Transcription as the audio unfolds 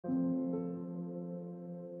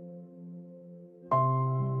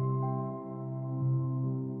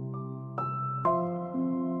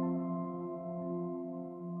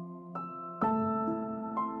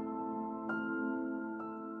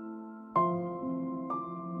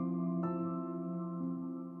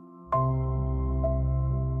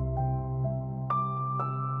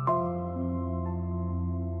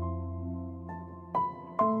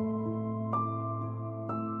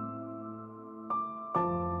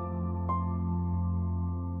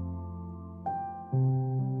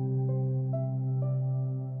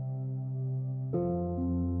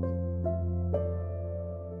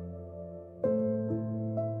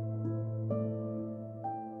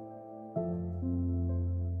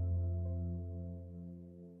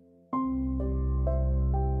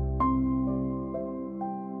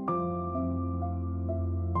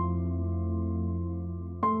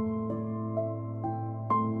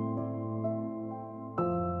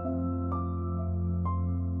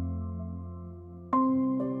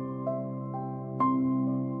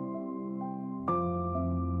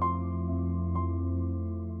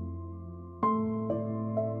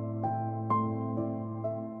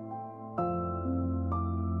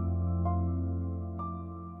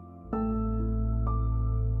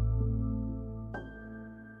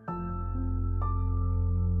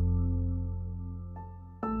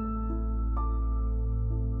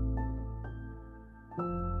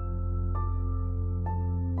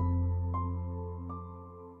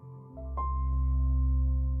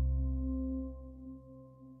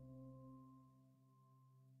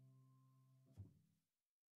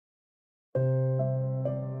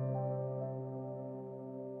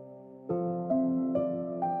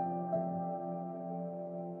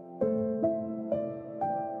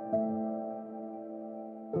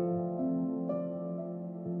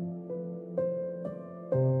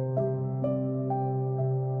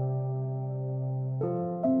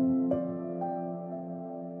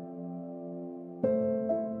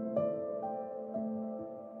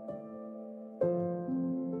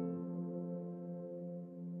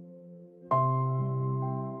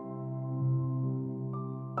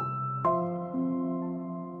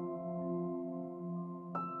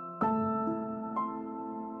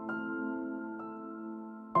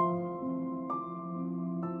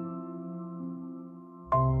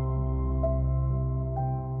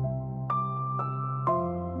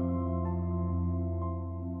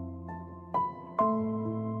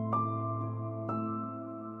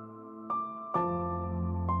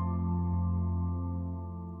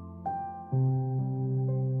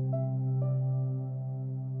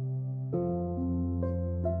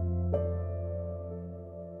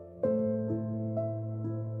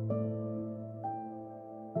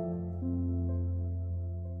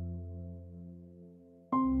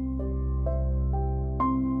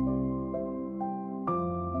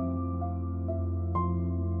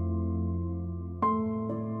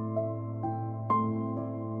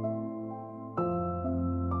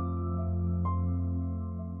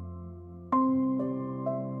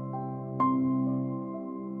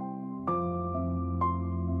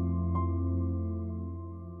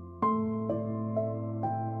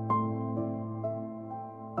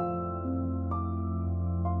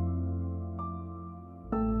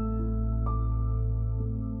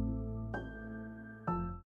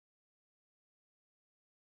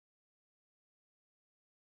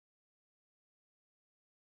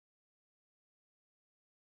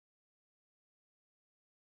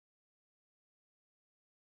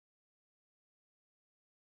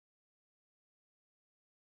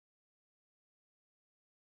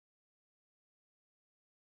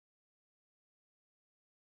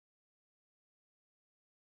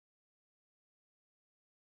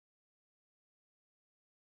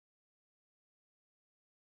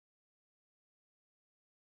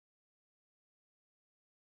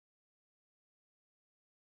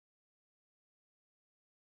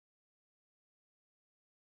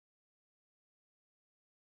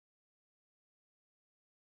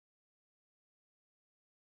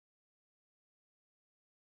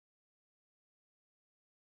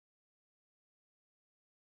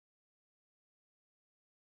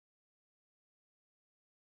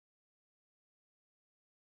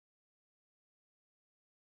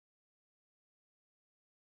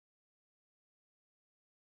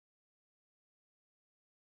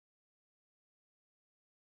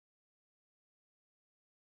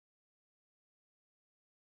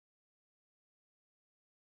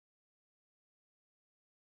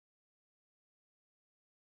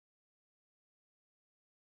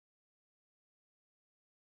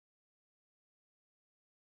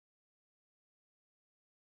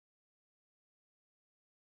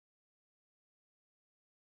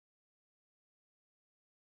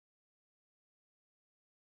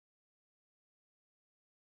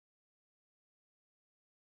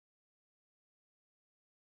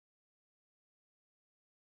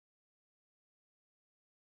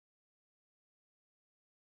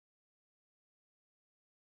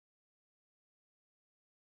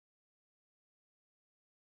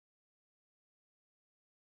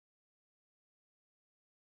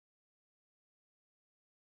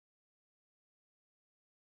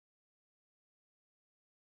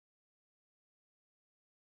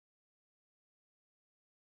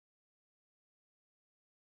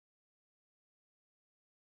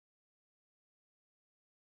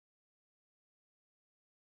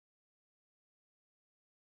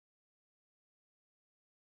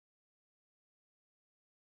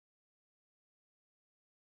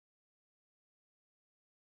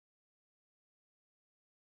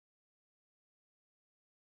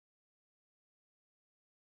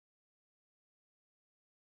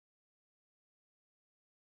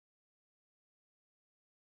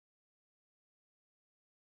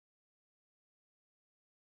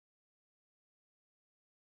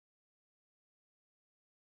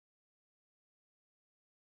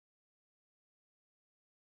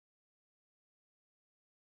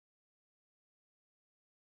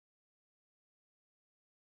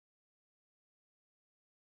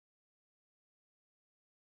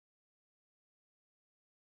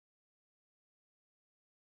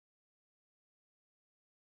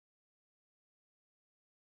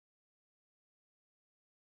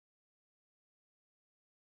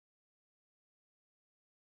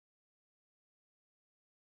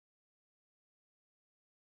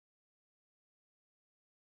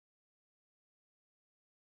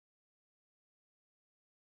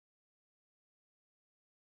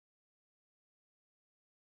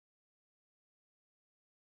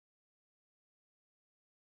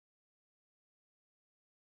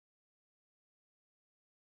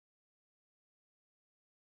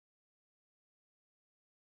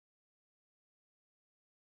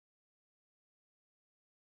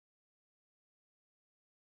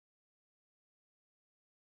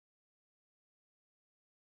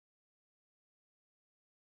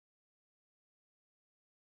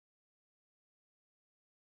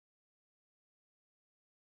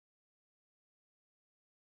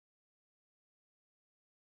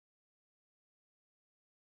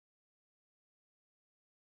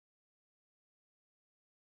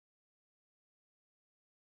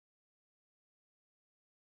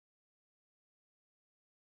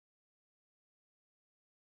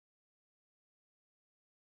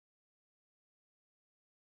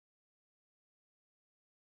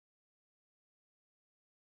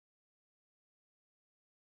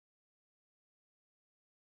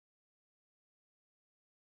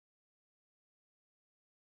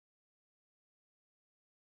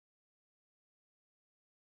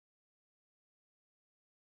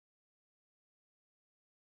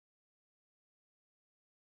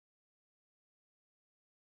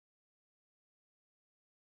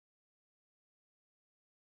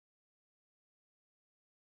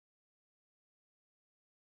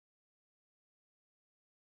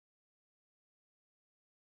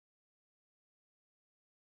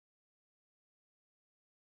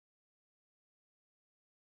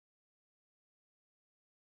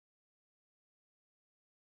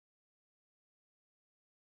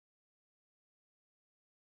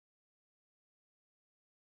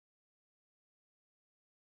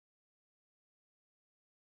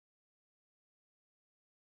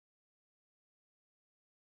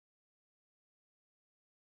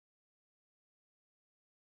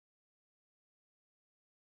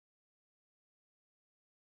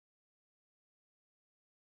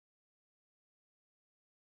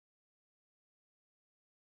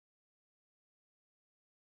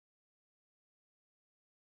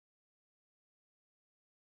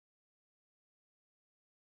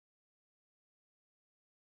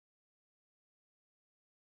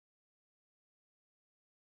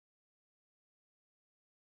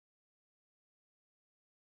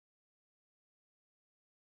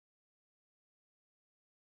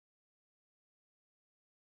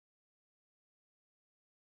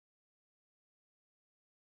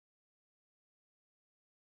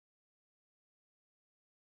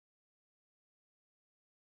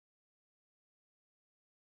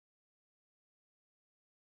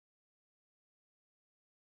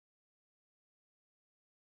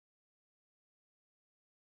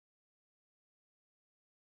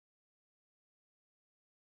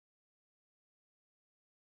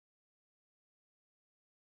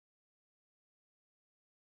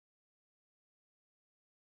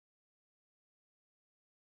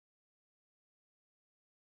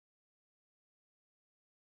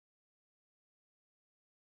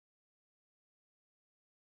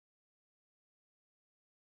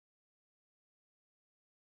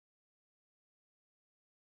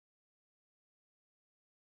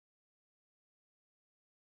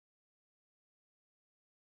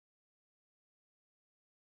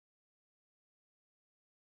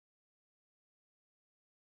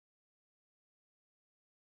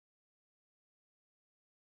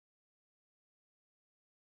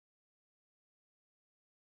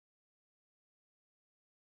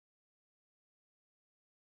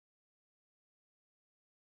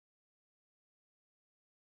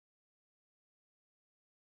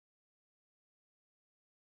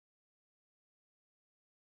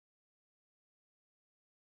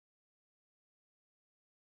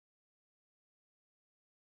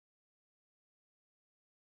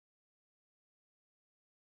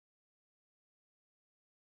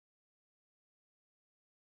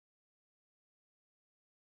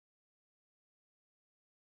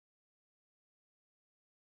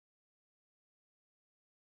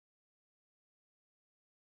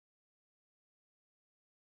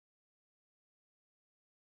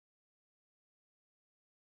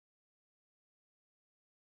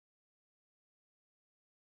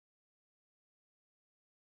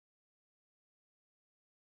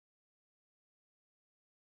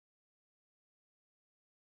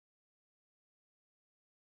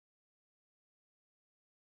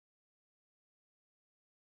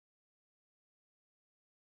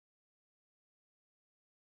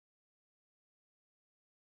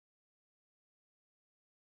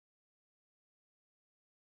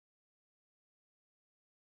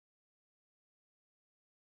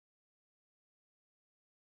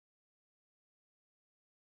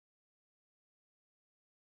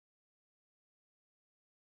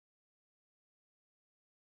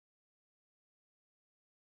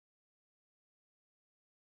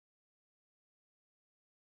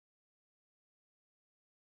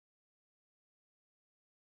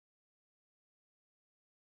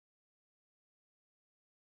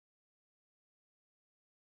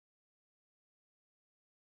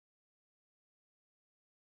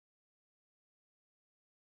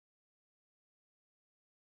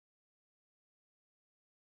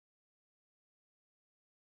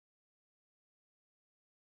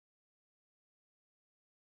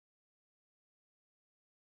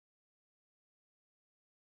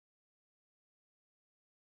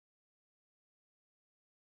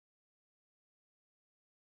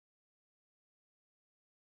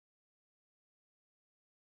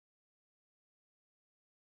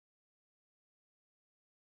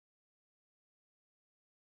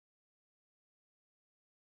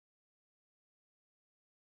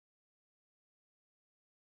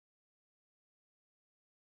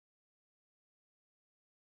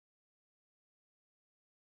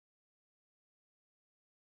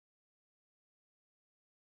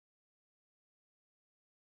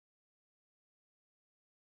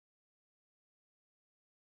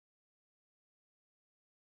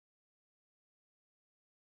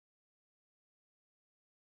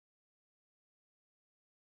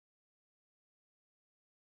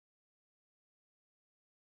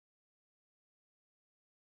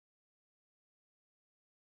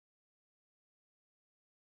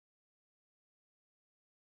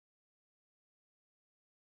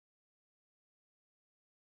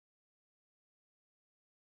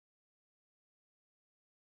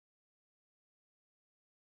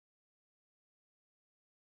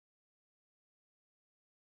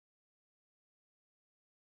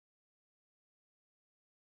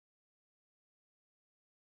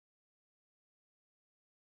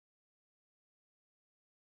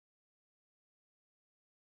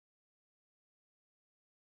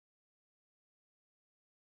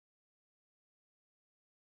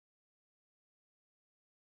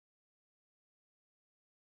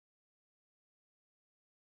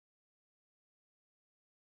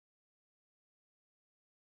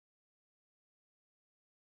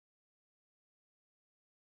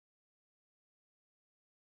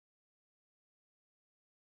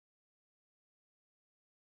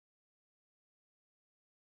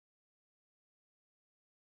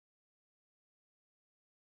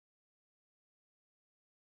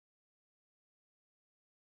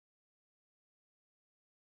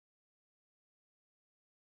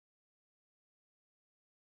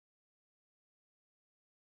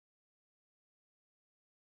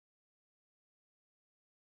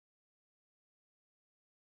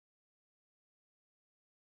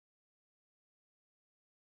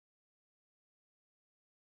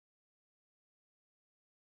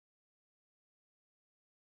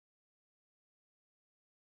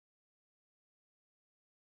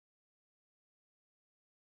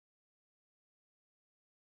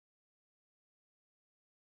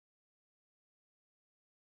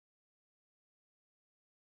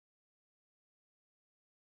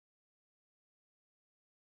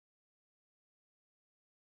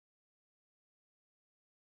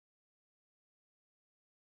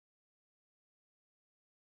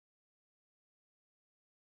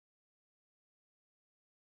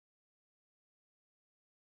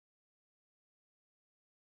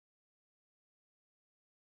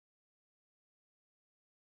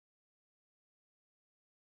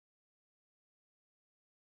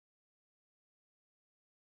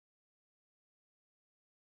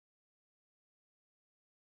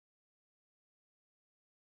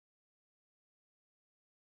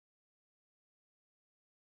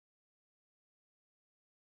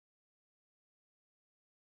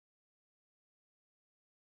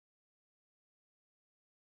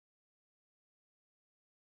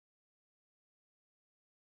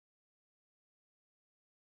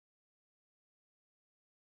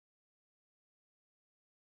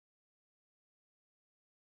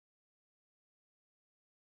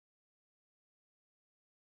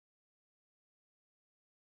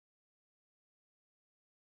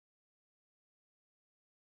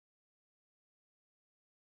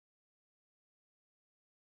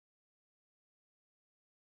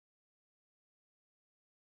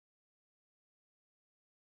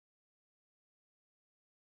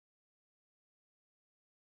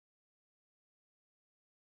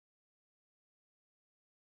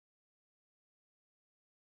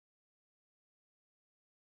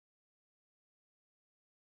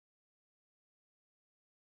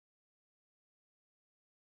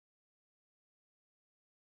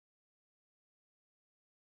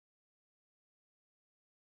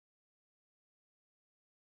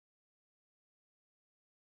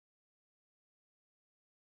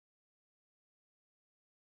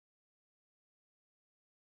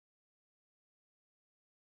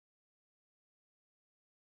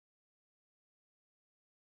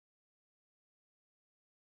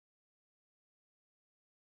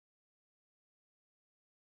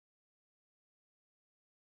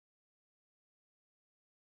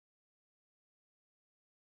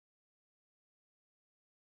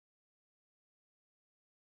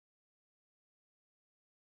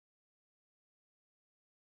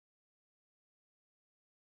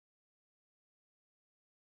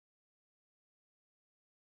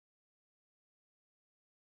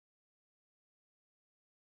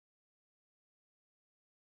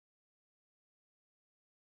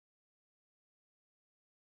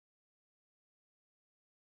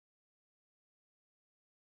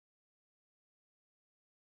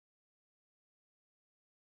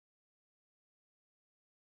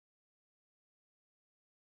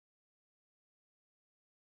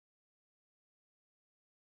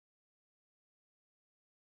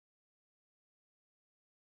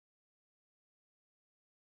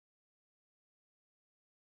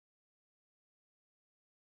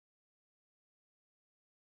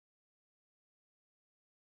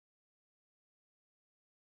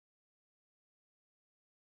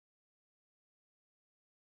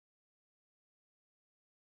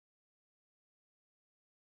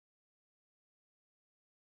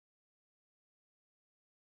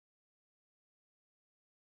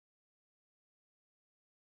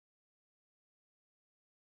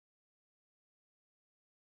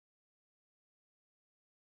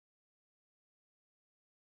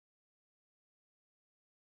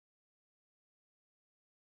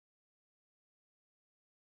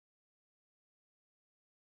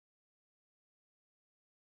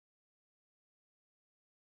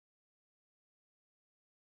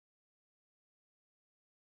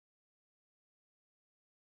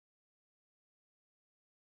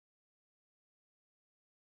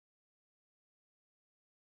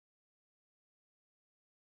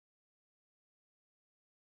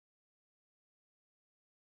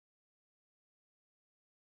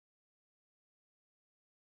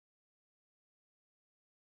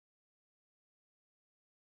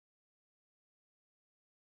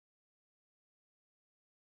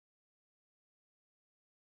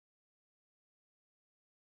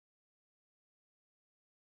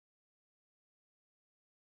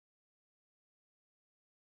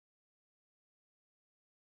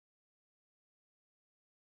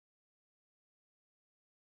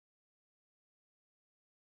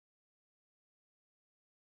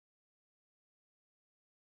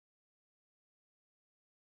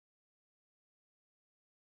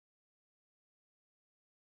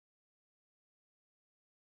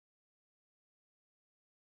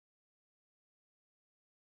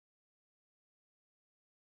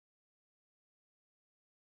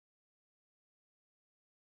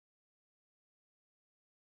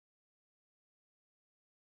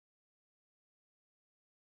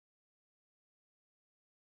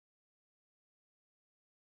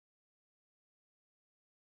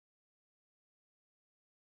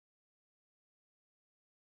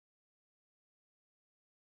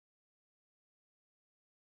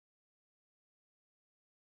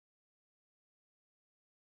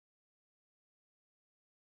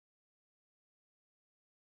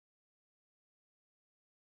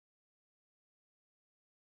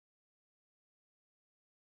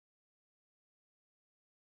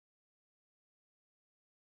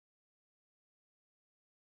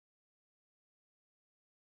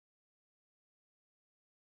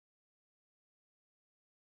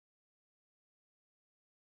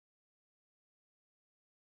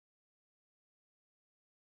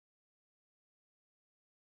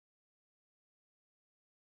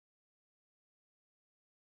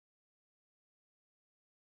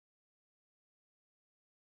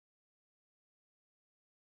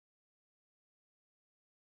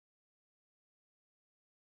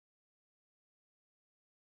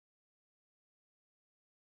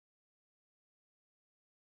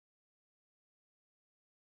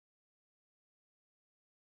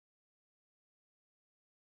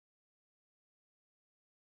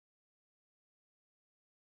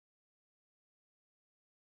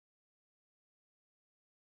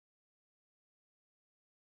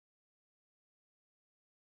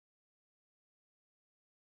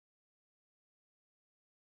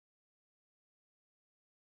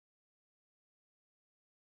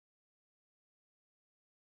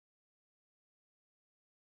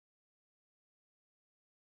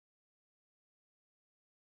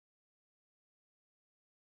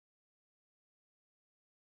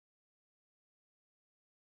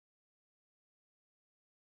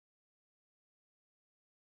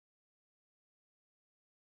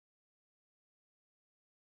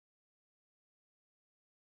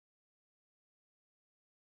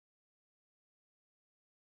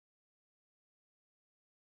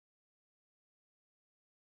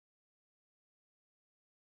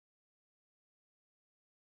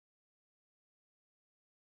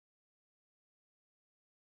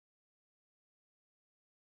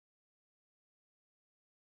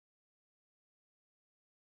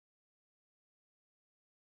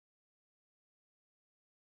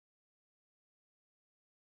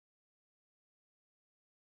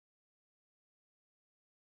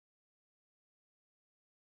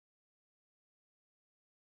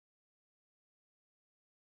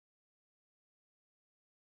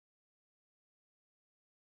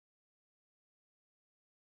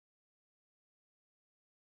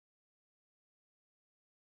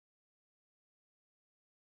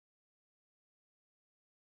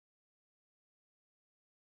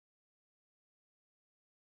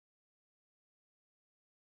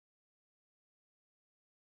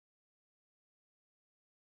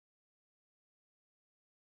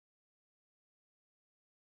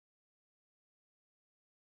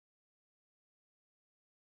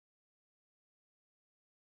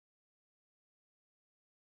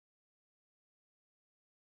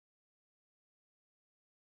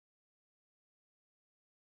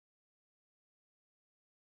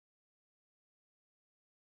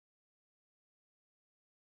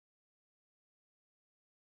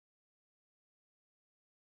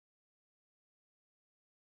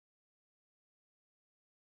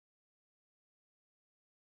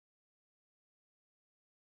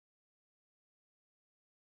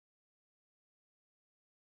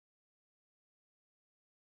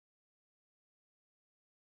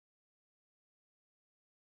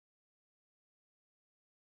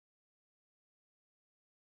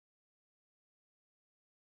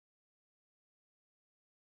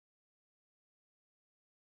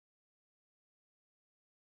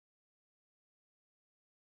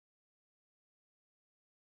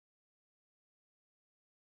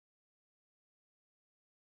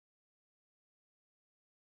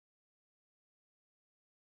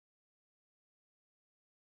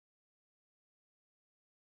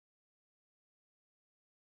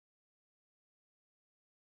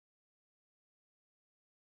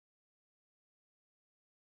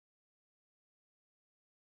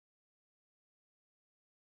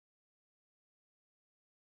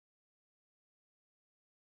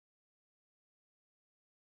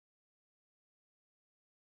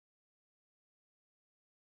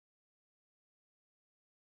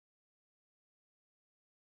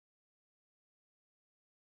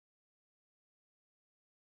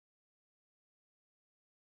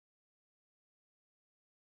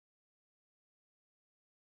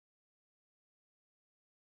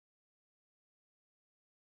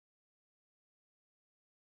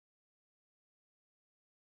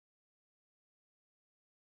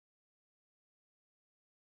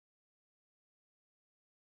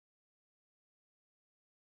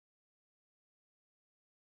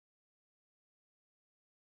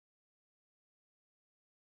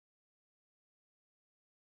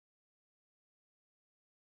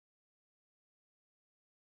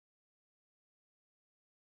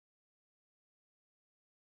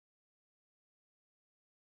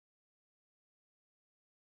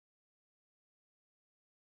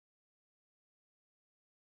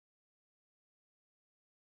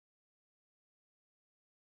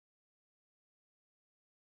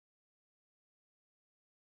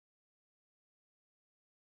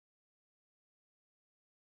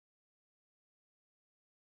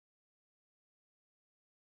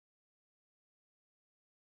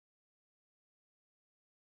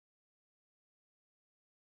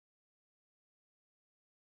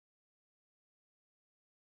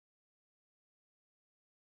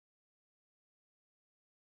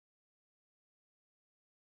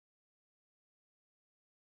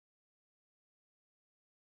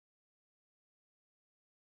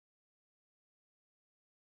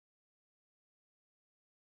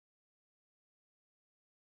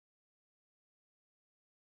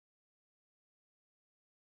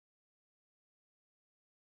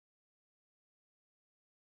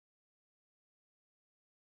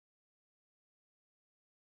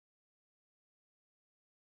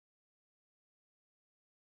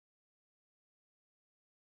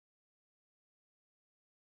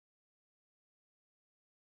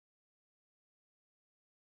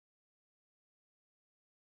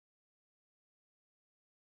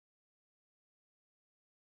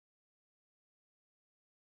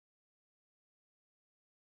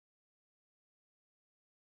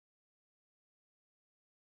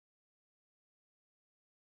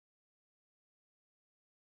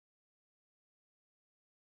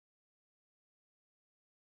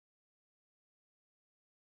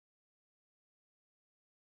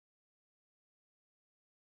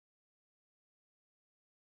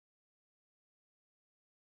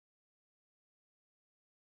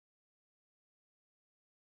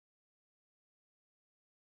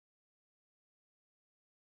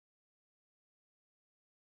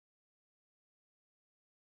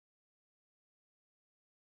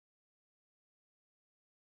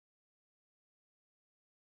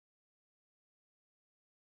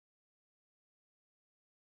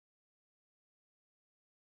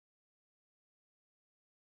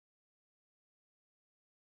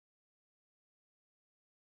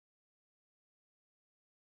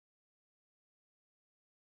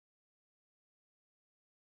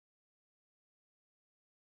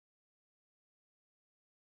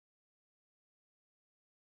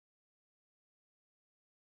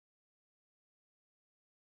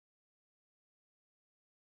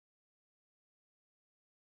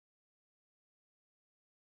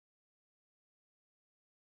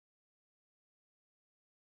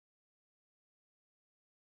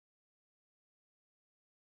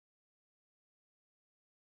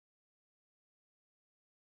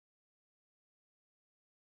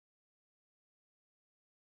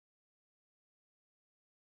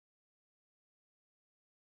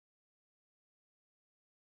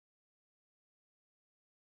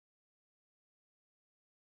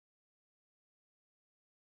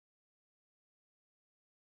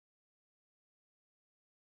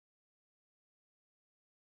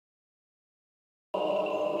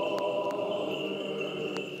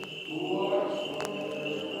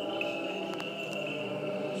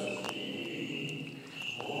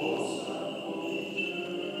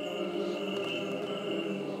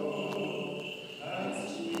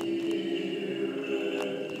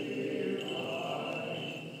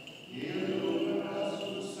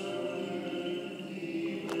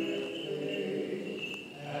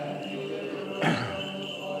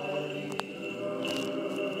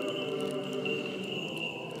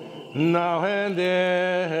now and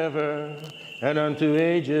ever, and unto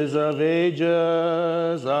ages of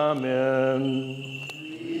ages. Amen.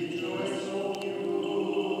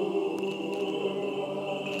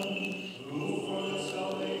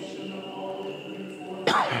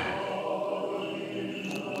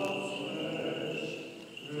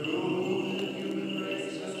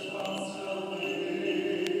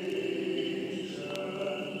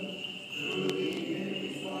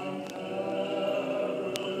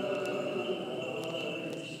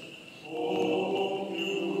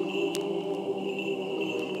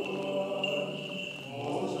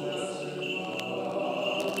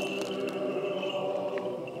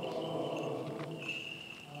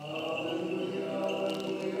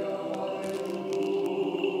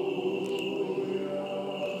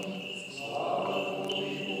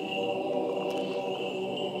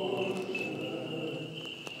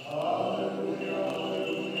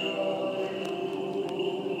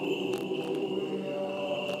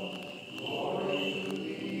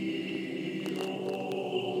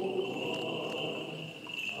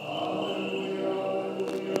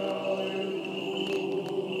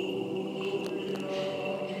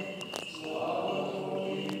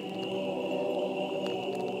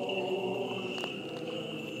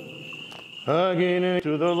 Again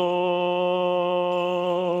to the Lord.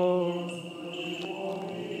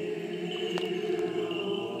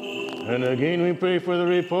 And again we pray for the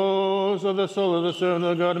repose of the soul of the servant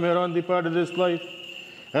of God, Myron, departed this life,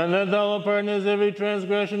 and that thou pardon his every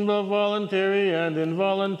transgression, both voluntary and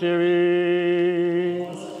involuntary.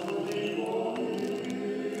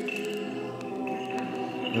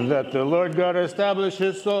 That the Lord God establish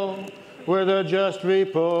his soul where the just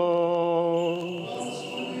repose.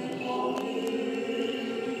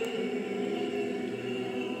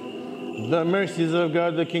 The mercies of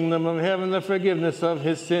God, the kingdom of heaven, the forgiveness of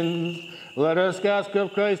his sins. Let us ask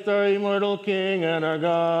of Christ, our immortal King and our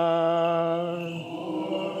God.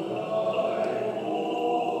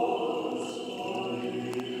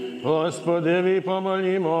 Господи,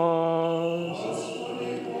 помолимos.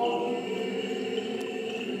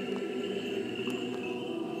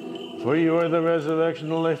 For you are the resurrection,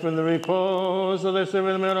 the life, and the repose of thy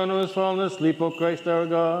servant Myron, who has fallen asleep, O Christ our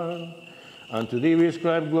God. Unto thee we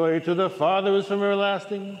ascribe glory, to the Father who is from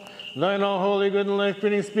everlasting, thine all holy, good, and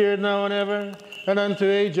life-bringing Spirit, now and ever, and unto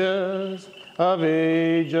ages of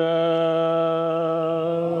ages.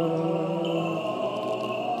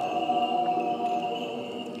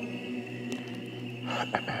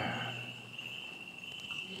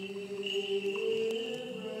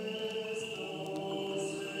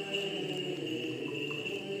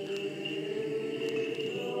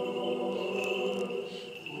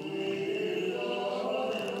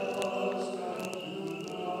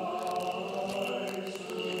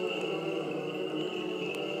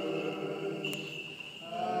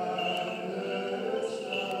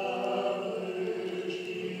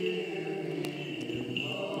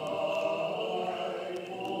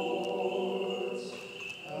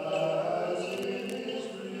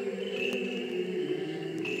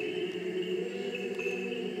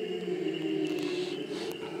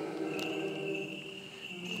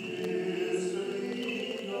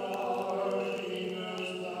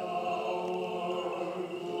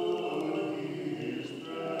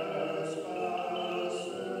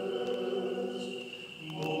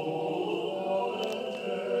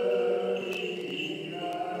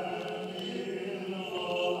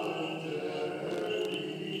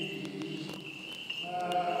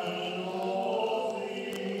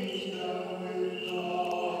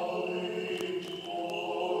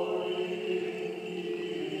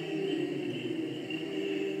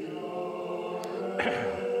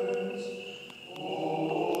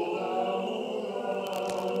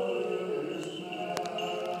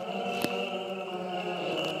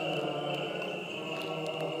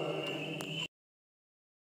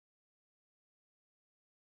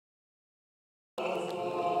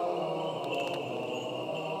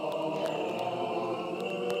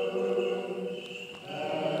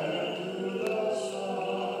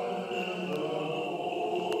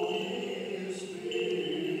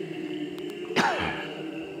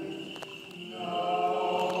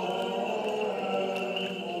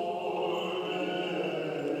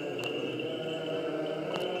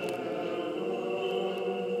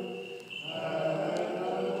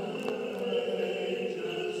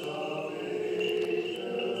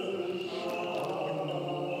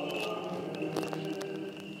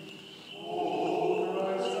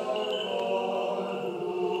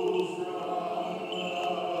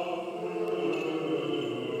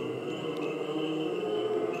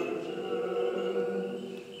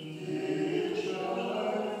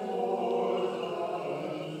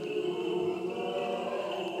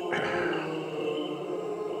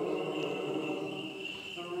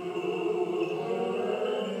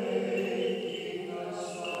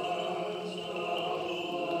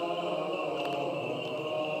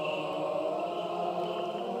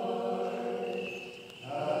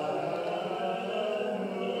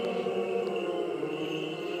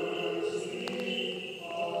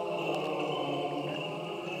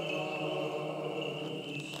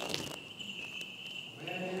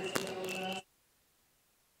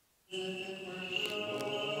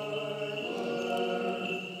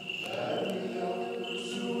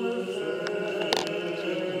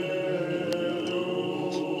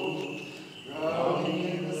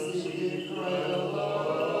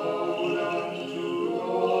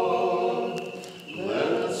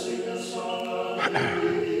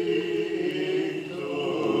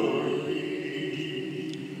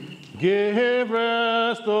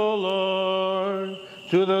 O Lord,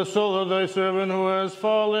 to the soul of thy servant who has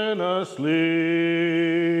fallen asleep.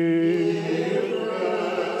 Give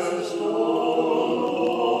rest, O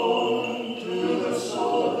Lord, to the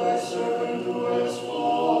soul of thy servant who has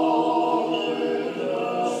fallen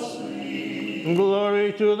asleep.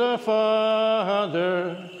 Glory to the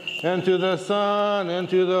Father, and to the Son, and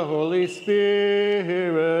to the Holy Spirit.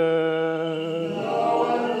 Now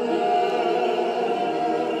and ever,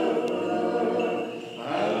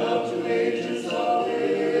 and up to ages of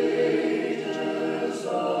ages.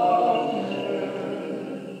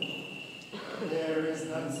 Amen. There is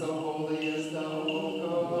none so holy as thou, O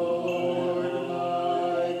Lord,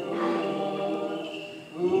 my God,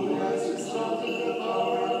 who has exalted the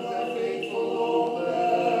power of thy faithful, O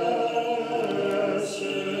blessed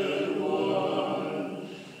One,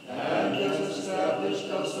 and has established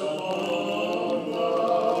us upon the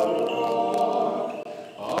rock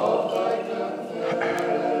of thy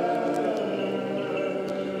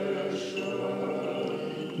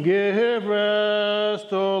confession. Give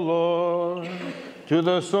rest, O Lord, to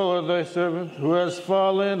the soul of thy servant who has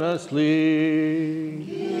fallen asleep.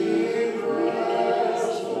 Give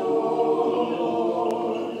rest, O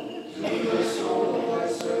Lord, to the soul of thy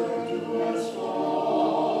servant who has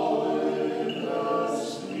fallen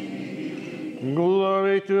asleep.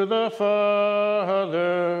 Glory to the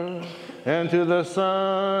Father, and to the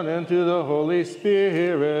Son, and to the Holy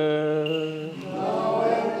Spirit. Now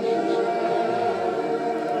and ever,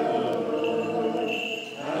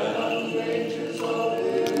 and unto ages of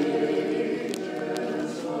ages.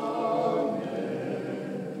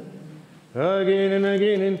 Amen. Again and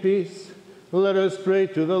again in peace, let us pray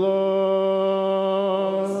to the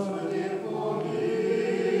Lord.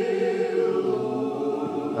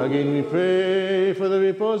 Again we pray for the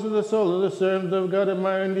repose of the soul of the servant of God,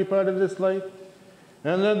 Myron, departed this life,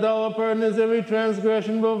 and that thou wilt pardon his every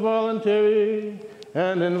transgression, both voluntary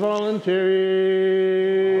and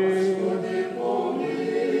involuntary.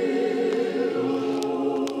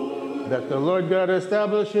 That the Lord God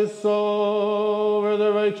establish his soul over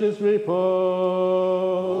the righteous repose.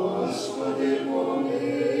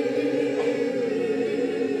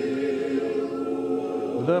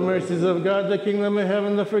 The mercies of God, the kingdom of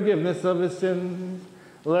heaven, the forgiveness of his sins.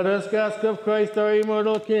 Let us ask of Christ, our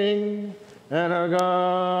immortal King and our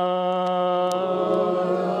God.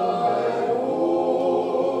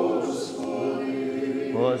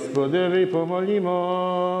 Господи,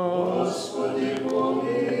 помолимо.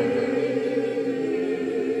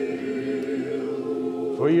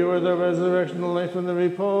 For you are the resurrection, the life, and the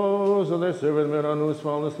repose of thy servant Myron, who has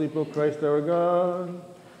fallen asleep, O Christ our God.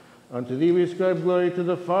 Unto thee we ascribe glory to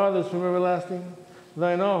the fathers from everlasting,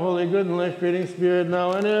 thine all holy, good, and life-creating Spirit,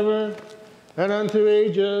 now and ever, and unto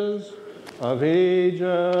ages of ages.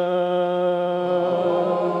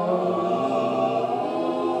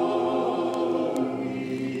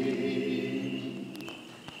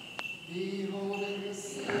 Beholding the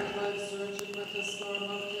sea of life, searching with the storm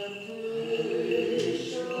of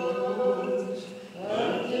temptation,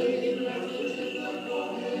 and taking refuge in thy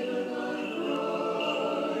haven, I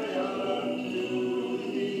cry unto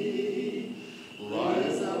thee.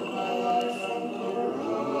 Rise up, my life, from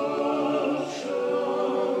corruption,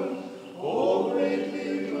 O greatly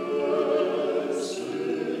merciful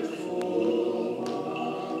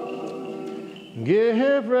one.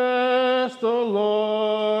 Give rest, O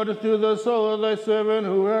Lord, to the soul of thy servant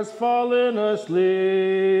who has fallen asleep.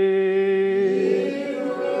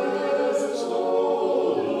 Give rest,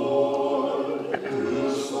 O Lord, to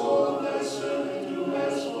the soul of thy servant who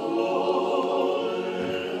has fallen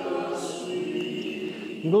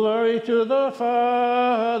asleep. Glory to the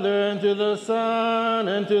Father, and to the Son,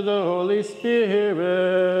 and to the Holy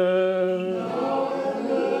Spirit. Now and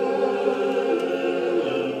ever,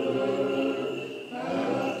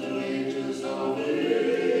 and unto ages of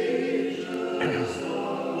ages.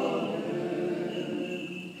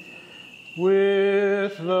 Amen.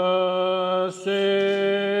 With the saints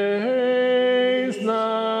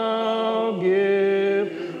now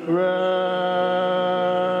give rest,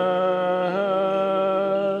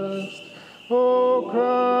 O Christ,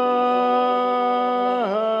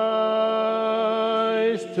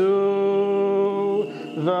 to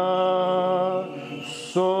the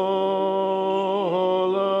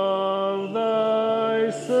soul of thy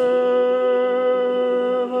servant,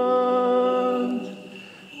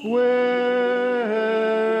 where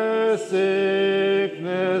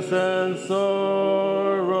sickness and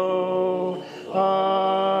sorrow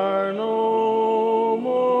are no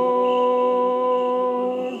more,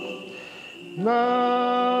 neither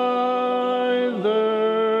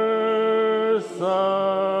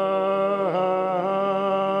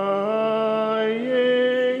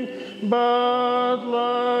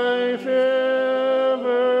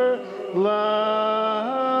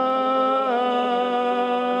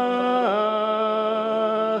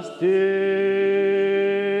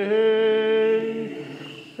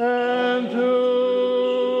and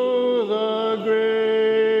to the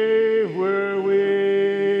grave we're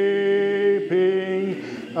weeping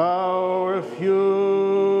our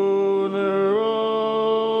funeral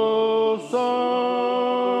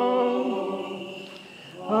song.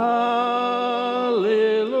 Alleluia,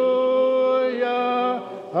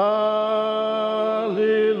 alleluia,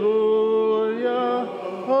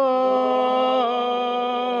 alleluia.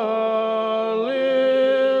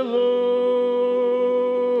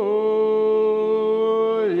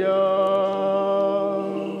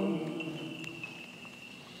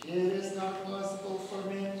 It is not possible for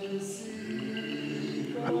men to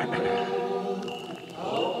see God,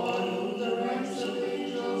 upon whom the ranks of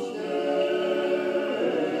angels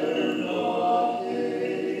dare not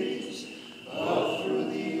gaze, but through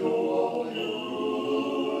the all-pure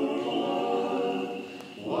one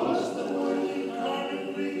was the Word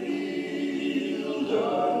incarnate revealed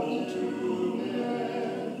unto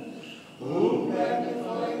men, whom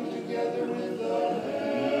magnifying together with the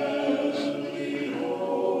heavenly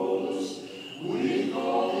hosts, we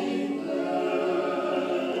call thee blessed.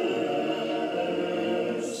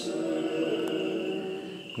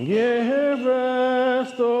 Give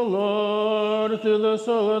rest, O Lord, to the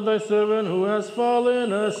soul of thy servant who has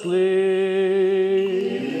fallen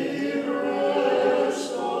asleep. Give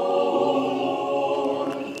rest, O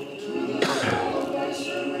Lord, to the soul of thy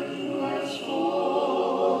servant who has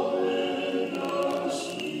fallen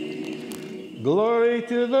asleep. Glory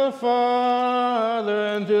to the Father,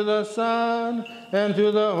 and to the Son, and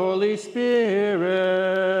to the Holy Spirit.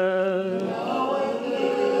 Now and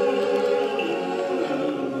ever,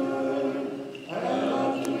 and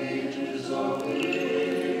unto ages of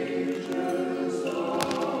ages.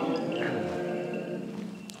 Amen.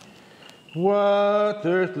 What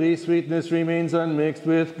earthly sweetness remains unmixed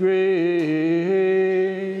with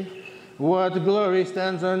grief? What glory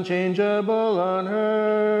stands unchangeable on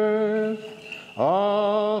earth?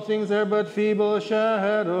 All things are but feeble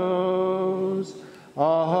shadows.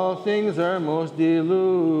 All things are most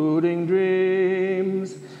deluding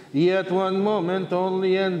dreams. Yet one moment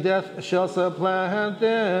only, and death shall supplant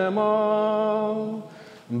them all.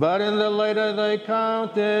 But in the light of thy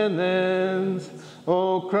countenance,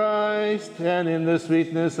 O Christ, and in the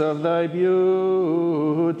sweetness of thy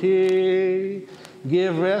beauty,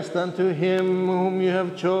 give rest unto him whom you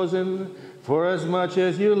have chosen, for as much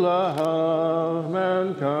as you love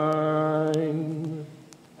mankind.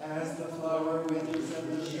 As the flower withers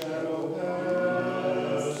and the shadow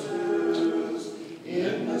passes,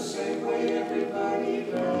 in the same way everybody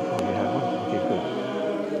vanishes.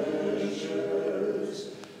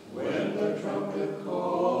 When the trumpet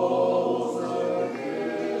calls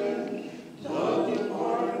again, the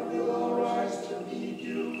departed will arise to meet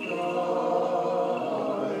you,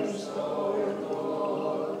 Christ our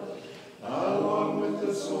God. Along with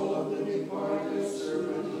the soul of the departed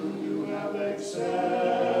servant whom you have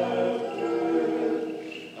accepted,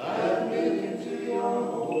 admit into your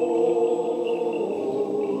holy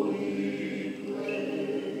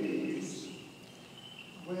place.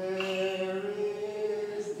 Where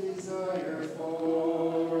is desire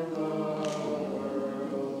for the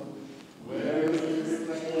world? Where is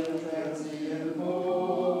display of transient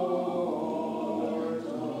mortals?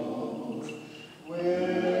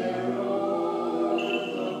 Where are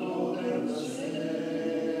the gold and the silver?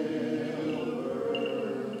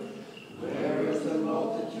 Where is the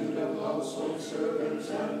multitude of household servants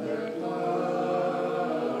and their clamor?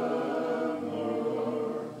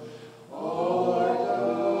 All are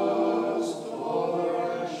dust, all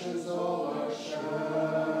are ashes, all are shadow.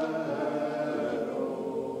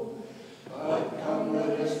 But come,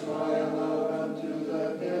 let us cry aloud unto the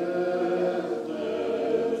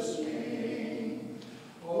deathless King.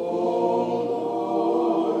 O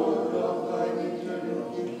Lord, of thine eternal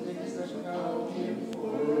gift, things that count him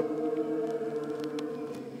worthy,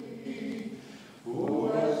 who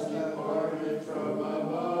has departed from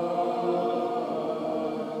among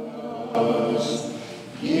us.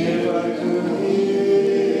 Give unto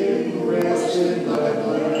him rest in thy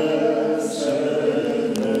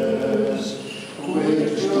blessedness,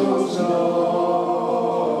 which goes on.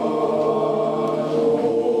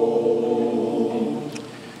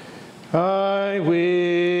 I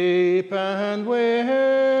weep and wail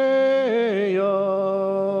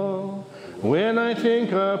when I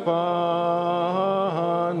think upon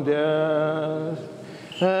death,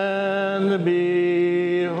 and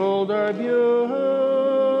behold our beauty,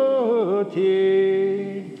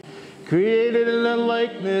 created in the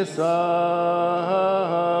likeness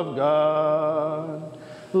of God,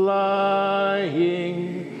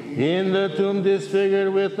 lying in the tomb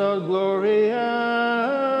disfigured without glory and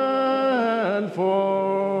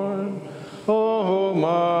form. Oh,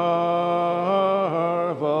 marvel!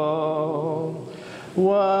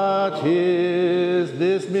 What is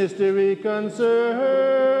this mystery concerning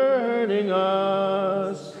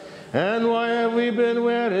us? And why have we been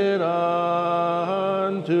wedded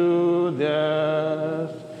unto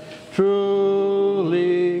death?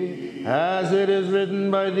 Truly, as it is written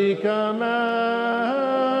by the command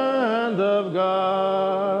of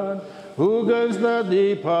God, who gives the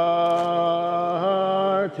departed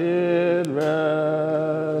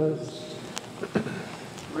rest.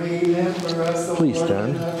 Remember us, O Please Lord,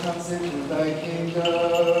 stand. when thou comes into thy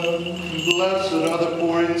kingdom. Blessed are the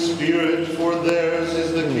poor in spirit, for theirs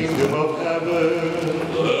is the kingdom of heaven.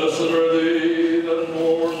 Blessed are they that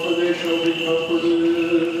mourn, for they shall be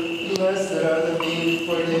comforted. Blessed are the meek,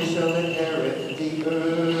 for they shall inherit the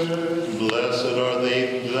earth. Blessed are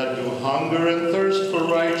they that do hunger and thirst for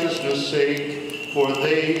righteousness' sake, for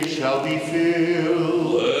they shall be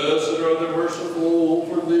filled. Blessed are the merciful,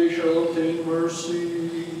 for they shall obtain mercy.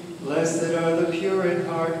 Blessed are the pure in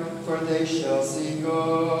heart, for they shall see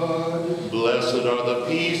God. Blessed are the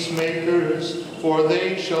peacemakers, for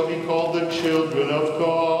they shall be called the children of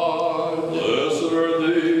God. Blessed are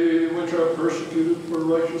they which are persecuted for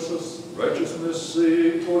righteousness'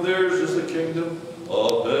 sake, for theirs is the kingdom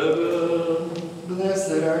of heaven.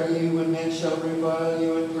 Blessed are you when men shall revile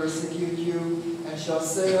you and persecute you, and shall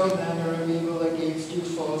say all manner of evil against you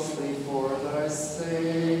falsely for thy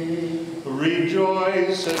sake.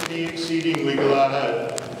 Rejoice and be exceedingly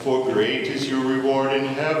glad, for great is your reward in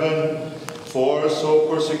heaven. For so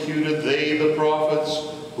persecuted they the prophets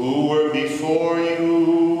who were before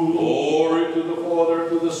you. Glory to the Father,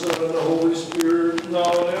 to the Son, and the Holy Spirit,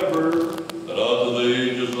 now and ever, and unto the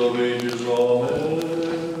ages of ages. Amen.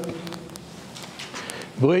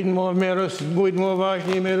 Buď mu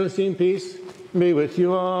vážný milostím peace be with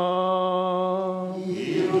you all.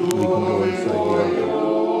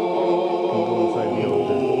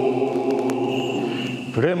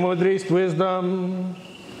 Премудрість, wisdom.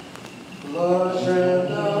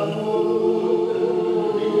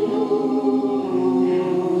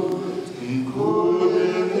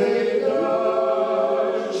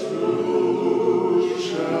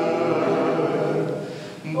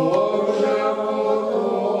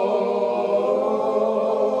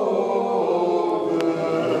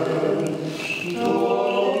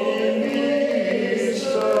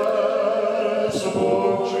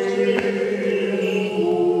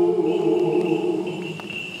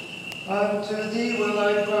 Unto thee will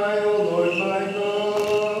I cry, O Lord my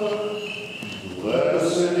God.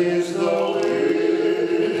 Blessed is the way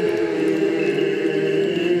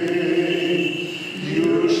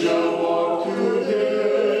you shall walk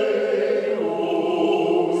today, O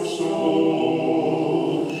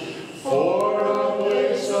soul, for a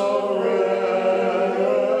place of rest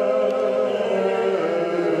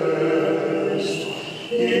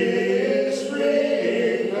is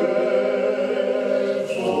prepared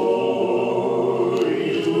for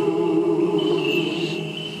you.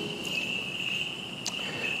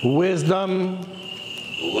 Wisdom.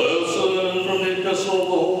 Lesson from the Epistle of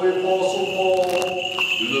the Holy Apostle Paul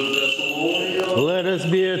to the Thessalonians. Let us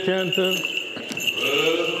be attentive.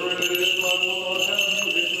 Brethren, I will not have you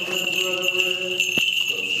ignorant, brethren,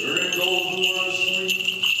 concerning those who are asleep,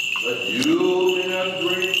 that you may not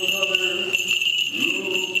grieve with others, you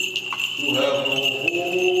who have no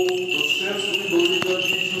hope. For since we believe that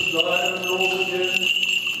Jesus died and rose again,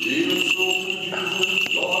 even so through Jesus,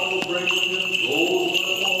 God will bring with him those who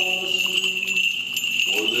have fallen asleep.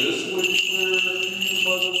 For this we declare to you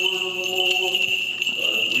by the word of the Lord,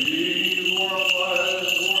 that we who are alive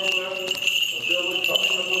and who are left until the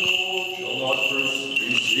coming of the Lord shall not first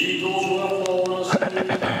precede those who have fallen asleep.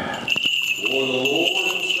 For the Lord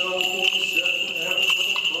himself will descend from heaven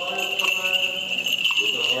with a cry of command,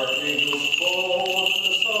 with the archangel's call, and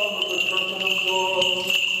the sound of the trumpet of God,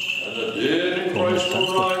 and the dead in Christ will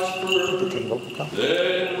rise first.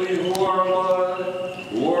 Then we who are alive,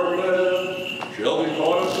 who are left, shall be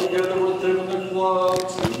caught up together with them in the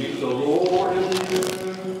clouds to meet the Lord in the air,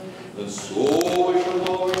 and so we shall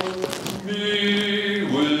always be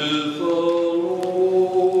with the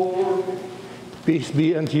Lord. Peace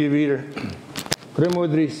be unto you, reader.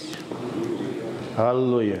 Премудрість.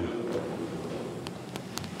 Hallelujah.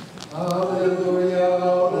 Hallelujah,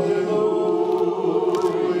 hallelujah.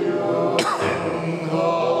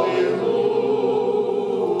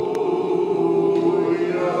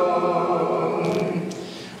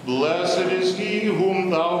 Blessed is he whom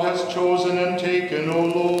thou hast chosen and taken, O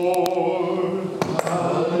Lord.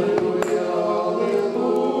 Hallelujah, hallelujah.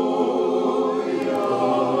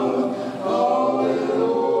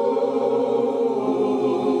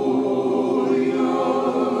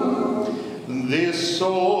 This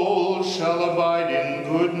soul shall abide in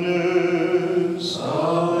goodness.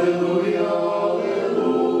 Alleluia,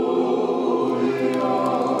 alleluia,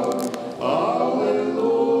 alleluia.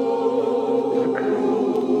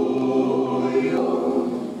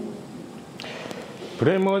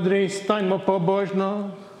 Премудрий, станьмо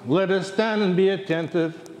побожно. Let us stand and be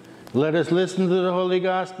attentive. Let us listen to the Holy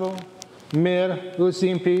Gospel. Mir,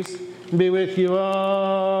 usim peace, be with you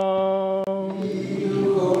all.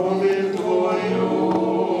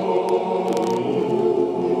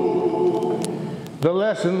 The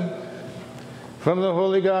lesson from the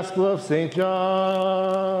Holy Gospel of St.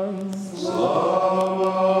 John.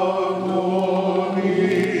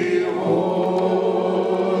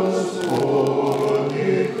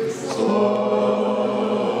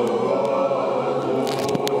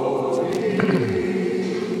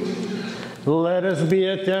 Let us be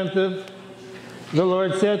attentive. The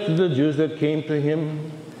Lord said to the Jews that came to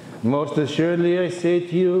him, most assuredly I say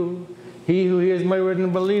to you, he who hears my word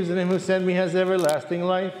and believes in him who sent me has everlasting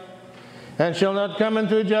life, and shall not come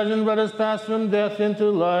into judgment, but has passed from death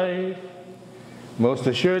into life. Most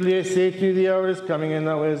assuredly I say to you, the hour is coming and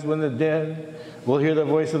now is when the dead will hear the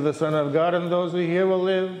voice of the Son of God, and those who hear will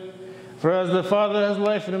live. For as the Father has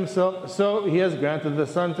life in himself, so he has granted the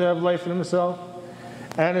Son to have life in himself,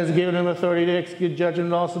 and has given him authority to execute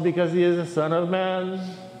judgment also because he is the Son of Man.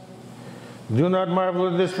 Do not marvel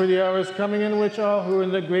at this, for the hour is coming in which all who are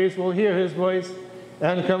in the graves will hear his voice,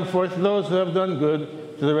 and come forth those who have done good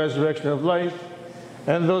to the resurrection of life,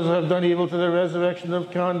 and those who have done evil to the resurrection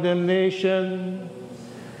of condemnation.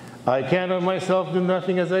 I can of myself do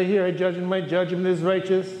nothing as I hear. I judge, and my judgment is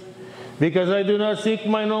righteous, because I do not seek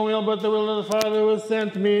mine own will, but the will of the Father who has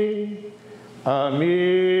sent me.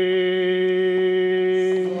 Amen.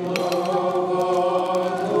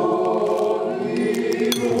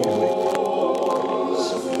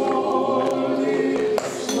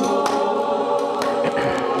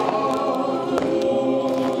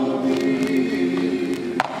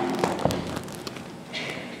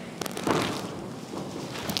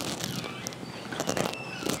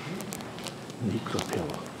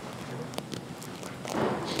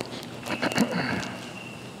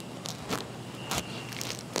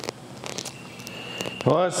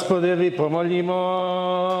 Господи, помолимо.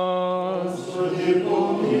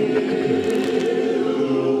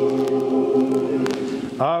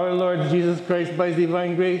 Our Lord Jesus Christ, by his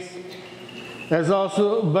divine grace, as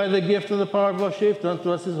also by the gift of the power of love, shaped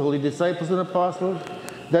unto us his holy disciples and apostles,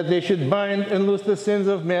 that they should bind and loose the sins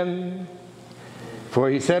of men. For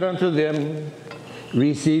he said unto them,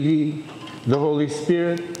 receive ye the Holy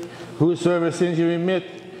Spirit, whosoever sins ye remit,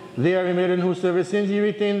 they are remitted, and whosoever sins ye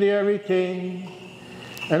retain, they are retained.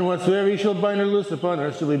 And whatsoever ye shall bind or loose upon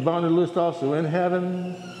earth shall be bound and loosed also in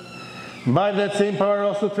heaven. By that same power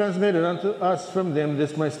also transmitted unto us from them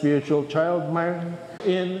this my spiritual child, Myron.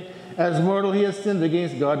 In as mortal he has sinned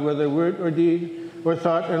against God, whether word or deed or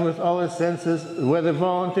thought, and with all his senses, whether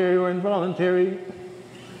voluntary or involuntary,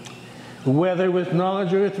 whether with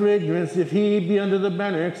knowledge or through ignorance, if he be under the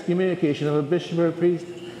banner excommunication of a bishop or a priest,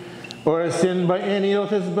 or has sinned by any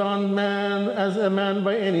oath as bound man, as a man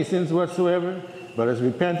by any sins whatsoever, but has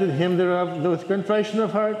repented him thereof with contrition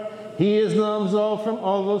of heart, he is now absolved from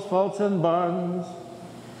all those faults and bonds.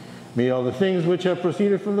 May all the things which have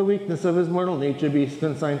proceeded from the weakness of his mortal nature be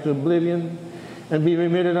consigned to oblivion, and be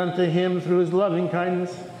remitted unto him through his loving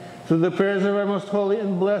kindness, through the prayers of our most holy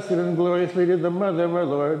and blessed and glorious Lady, the Mother of our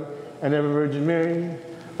Lord, and ever Virgin Mary,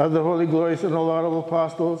 of the holy, glorious, and laudable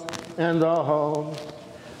apostles, and all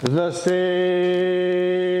the saints.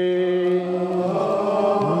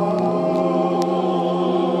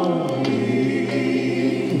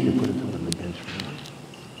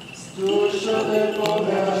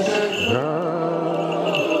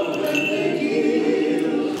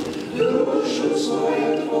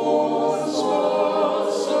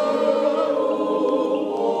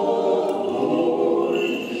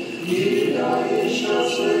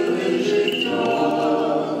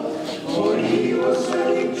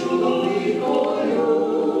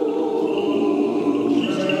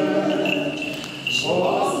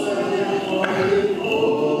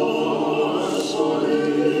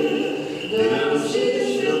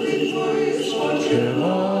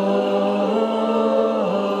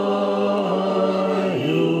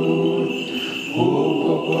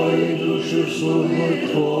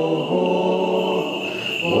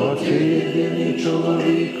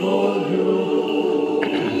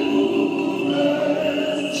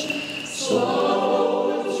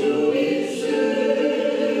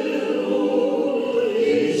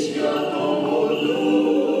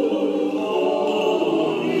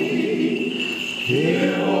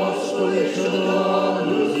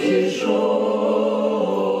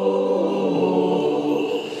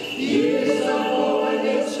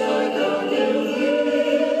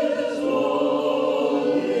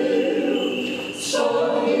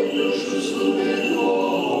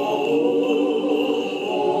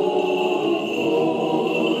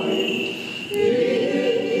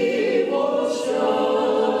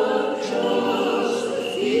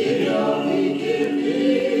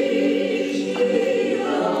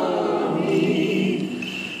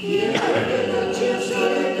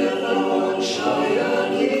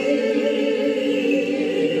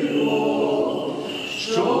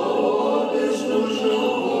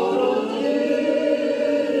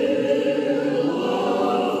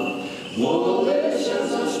 Молився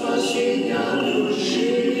за спасіння душі.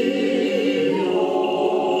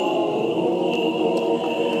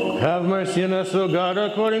 Have mercy on us, O God,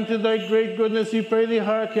 according to thy great goodness, we pray thee,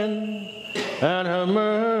 hearken, and have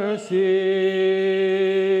mercy.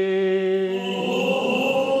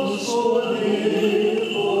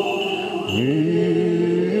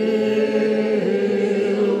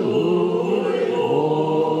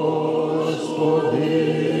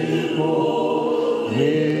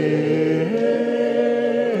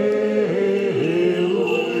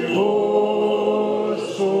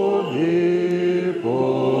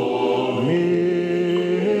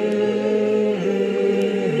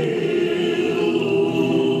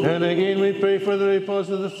 For the repose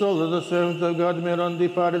of the soul of the servant of God, Myron,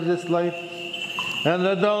 departed this life, and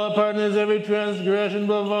that thou pardon his every transgression,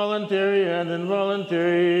 both voluntary and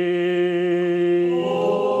involuntary.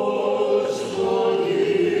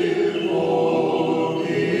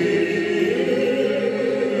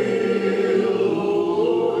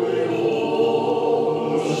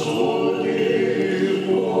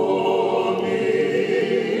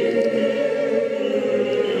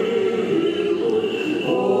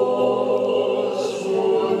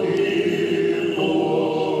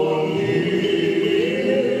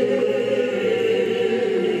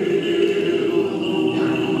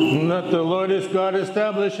 The Lord is God,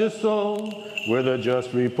 establish his soul where the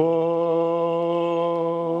just repose.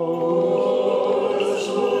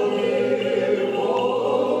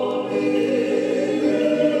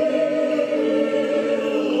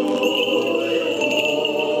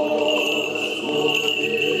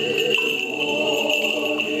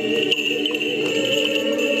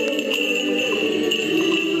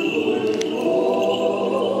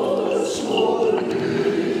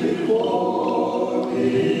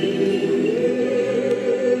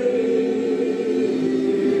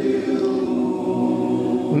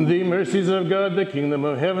 The mercies of God, the kingdom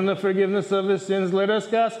of heaven, the forgiveness of his sins, let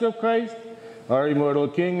us ask of Christ, our immortal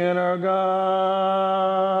King and our God.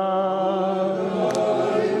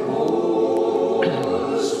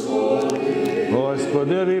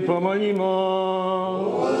 Господи, помолимо.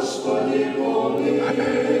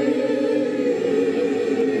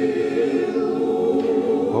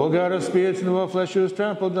 O God of spirits and of all flesh, who has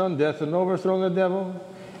trampled down death and overthrown the devil,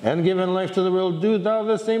 and given life to the world, do thou,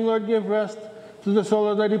 the same Lord, give rest to the soul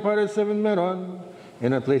of thy departed servant Myron,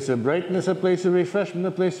 in a place of brightness, a place of refreshment,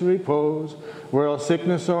 a place of repose, where all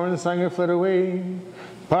sickness, sorrow, and sighing are fled away.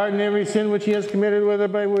 Pardon every sin which he has committed, whether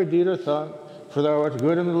by word, deed, or thought, for thou art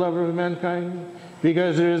good and the lover of mankind,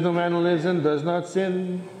 because there is no man who lives and does not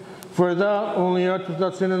sin. For thou only art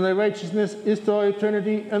without sin, and thy righteousness is to all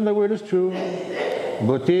eternity, and thy word is true.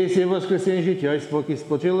 Бо ти си воскресен життя и спокій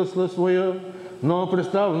спочило своє, но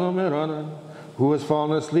представлено Мирона, who has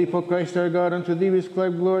fallen asleep, O Christ our God, unto thee we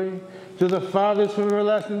ascribe glory, to the fathers from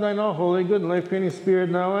everlasting, thine all holy, good, life-creating Spirit,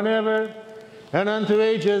 now and ever, and unto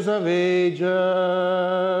ages of ages.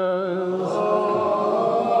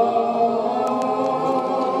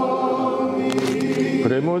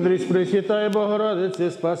 Премудрість Пресвятая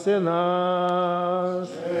Богородице, спаси нас.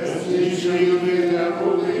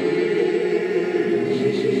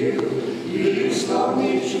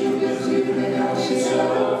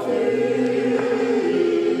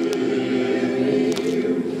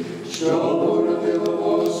 Що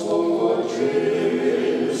породило Слово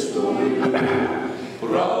чистої,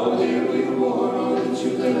 правдивою Богородицю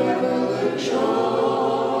тебе величаємо.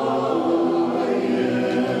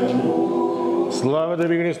 Слава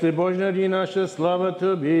тобі, Христе Боже, надія наша, слава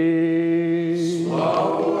тобі.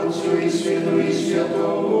 Слава Отцю і Сину і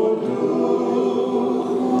Святому Духу,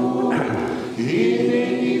 і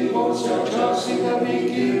нині, і повсякчас, і на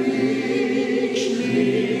віки вічні.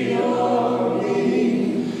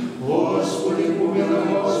 Амінь. Господи, помилуй,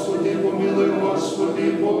 Господи, помилуй,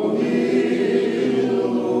 Господи, помилуй.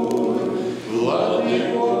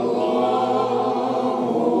 Владико,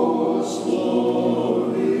 благослови.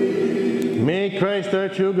 May Christ, our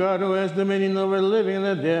true God, who has dominion over the living and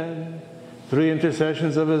the dead, through the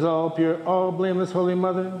intercessions of his all pure, all blameless Holy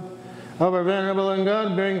Mother, of our venerable and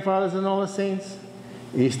God-bearing fathers and all the saints,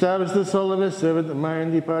 establish the soul of his servant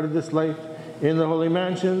Myron, departed this life, in the holy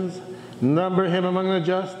mansions, number him among the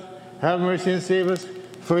just, have mercy and save us,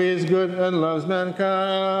 for he is good and loves mankind.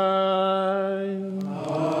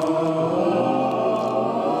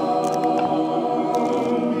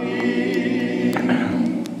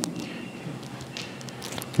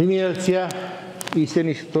 В ім'я Отця і Сина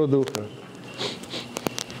і Святого Духа.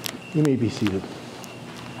 You may be seated.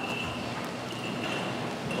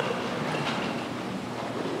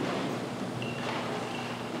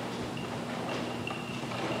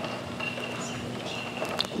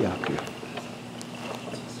 Дякую.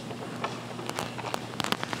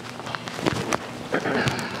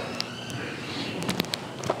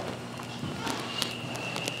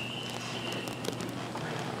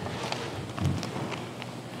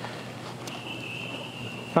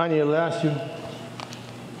 Panie Elasiu,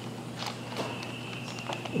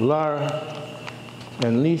 Lara,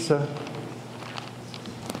 and Lisa,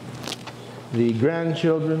 the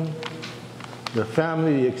grandchildren, the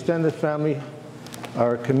family, the extended family,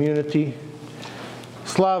 our community.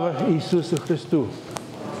 Slava Isusu Christu.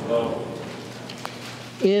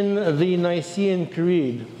 In the Nicene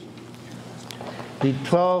Creed, the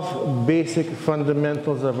 12 basic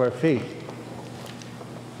fundamentals of our faith,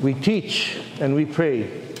 we teach and we pray,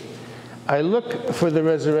 I look for the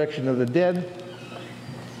resurrection of the dead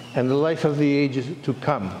and the life of the ages to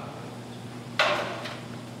come.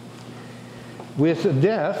 With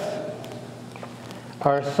death,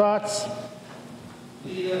 our thoughts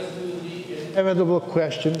lead us to the inevitable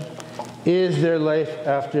question, is there life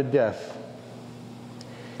after death?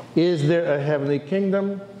 Is there a heavenly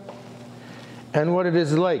kingdom? And what it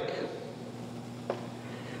is like?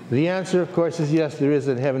 The answer, of course, is yes, there is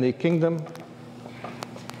a heavenly kingdom.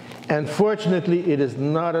 And fortunately, it is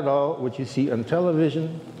not at all what you see on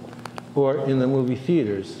television or in the movie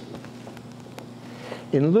theaters.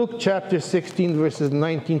 In Luke chapter 16, verses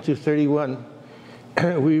 19 to 31,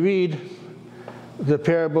 we read the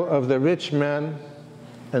parable of the rich man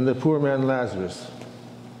and the poor man Lazarus.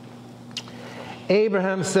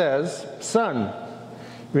 Abraham says, "Son,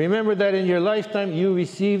 remember that in your lifetime you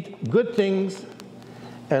received good things,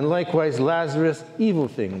 and likewise Lazarus evil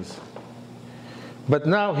things. But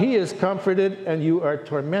now he is comforted and you are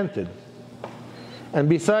tormented. And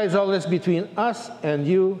besides all this, between us and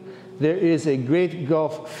you, there is a great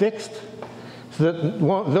gulf fixed, so that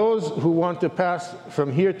those who want to pass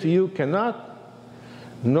from here to you cannot,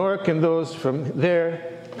 nor can those from there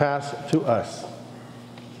pass to us."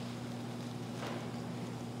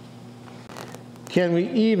 Can we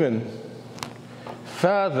even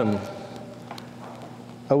fathom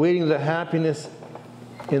awaiting the happiness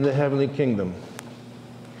in the heavenly kingdom?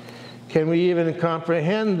 Can we even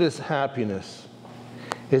comprehend this happiness?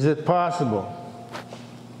 Is it possible?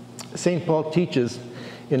 St. Paul teaches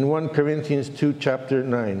in 1 Corinthians 2, chapter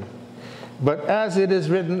 9, "But as it is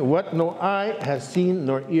written, what no eye has seen,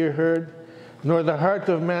 nor ear heard, nor the heart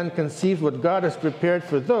of man conceived, what God has prepared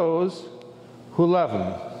for those who love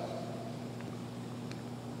him."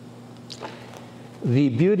 The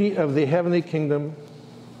beauty of the heavenly kingdom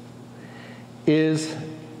is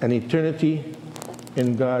an eternity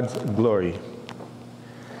in God's glory.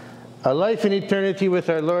 A life in eternity with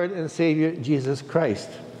our Lord and Savior, Jesus Christ.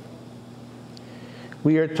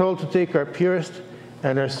 We are told to take our purest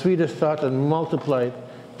and our sweetest thought and multiply it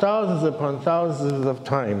thousands upon thousands of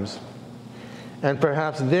times. And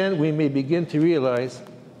perhaps then we may begin to realize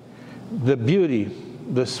the beauty,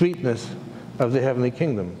 the sweetness of the heavenly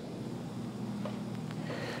kingdom.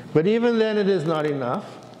 But even then it is not enough,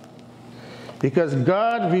 because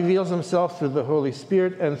God reveals himself through the Holy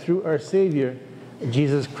Spirit and through our Savior,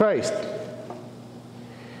 Jesus Christ,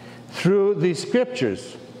 through the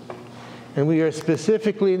Scriptures. And we are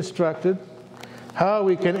specifically instructed how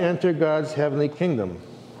we can enter God's heavenly kingdom.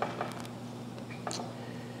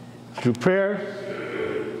 Through prayer,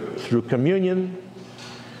 through communion,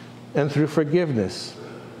 and through forgiveness.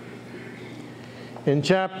 In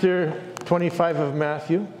chapter 25 of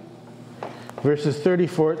Matthew, verses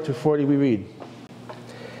 34 to 40, we read,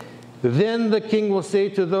 "Then the king will say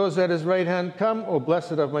to those at his right hand, 'Come, O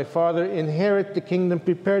blessed of my Father, inherit the kingdom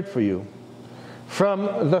prepared for you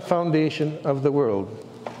from the foundation of the world.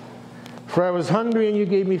 For I was hungry and you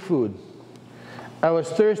gave me food. I was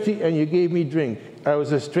thirsty and you gave me drink. I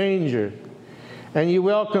was a stranger and you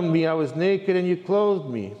welcomed me. I was naked and you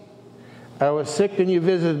clothed me. I was sick and you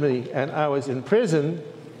visited me. And I was in prison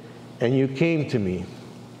and you came to me.'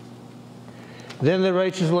 Then the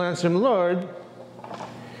righteous will answer him, 'Lord,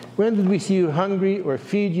 when did we see you hungry or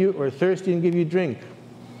feed you or thirsty and give you drink?'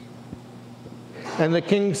 And the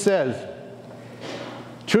king says,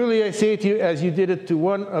 'Truly I say to you, as you did it to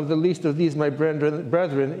one of the least of these my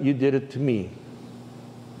brethren, you did it to me.'"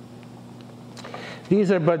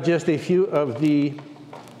 These are but just a few of the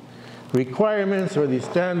requirements or the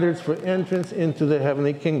standards for entrance into the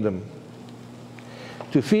heavenly kingdom.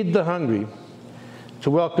 To feed the hungry, to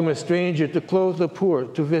welcome a stranger, to clothe the poor,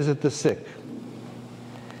 to visit the sick.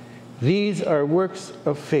 These are works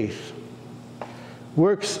of faith,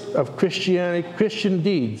 works of Christianity, Christian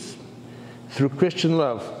deeds through Christian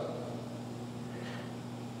love.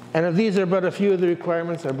 And if these are but a few of the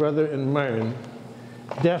requirements, our brother and Myron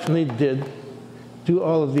definitely did do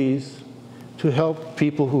all of these to help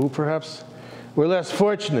people who perhaps were less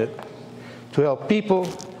fortunate, to help people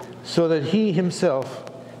so that he himself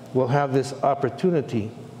will have this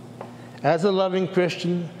opportunity as a loving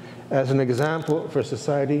Christian, as an example for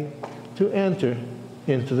society, to enter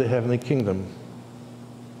into the heavenly kingdom.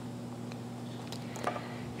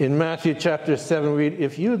 In Matthew chapter 7, we read,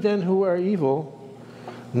 "If you then who are evil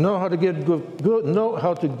know how to give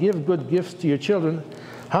good gifts to your children,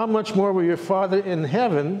 how much more will your Father in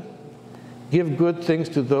heaven give good things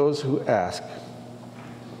to those who ask?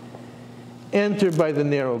 Enter by the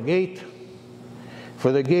narrow gate,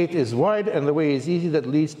 for the gate is wide and the way is easy that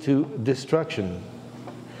leads to destruction.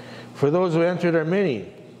 For those who enter it are many,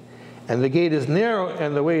 and the gate is narrow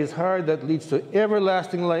and the way is hard that leads to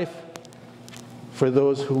everlasting life for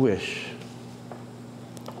those who wish."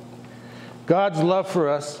 God's love for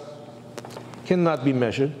us cannot be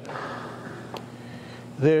measured.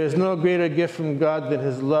 There is no greater gift from God than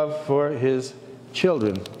his love for his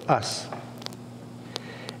children, us.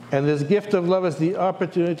 And this gift of love is the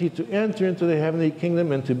opportunity to enter into the heavenly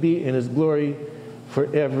kingdom and to be in his glory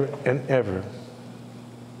forever and ever.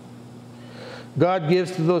 God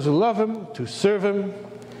gives to those who love him, to serve him,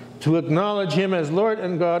 to acknowledge him as Lord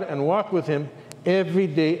and God and walk with him every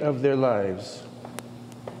day of their lives.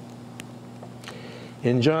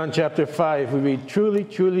 In John chapter 5, we read, "Truly,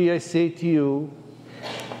 truly, I say to you,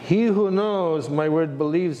 he who knows my word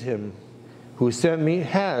believes him who sent me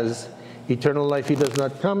has eternal life. He does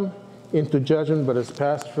not come into judgment, but has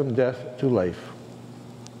passed from death to life."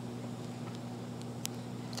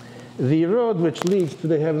 The road which leads to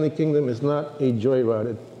the heavenly kingdom is not a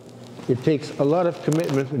joyride. It takes a lot of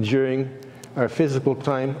commitment during our physical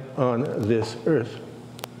time on this earth.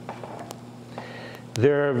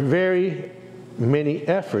 There are very many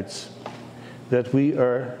efforts that we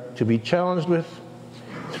are to be challenged with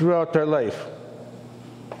throughout our life.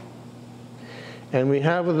 And we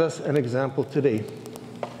have with us an example today,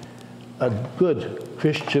 a good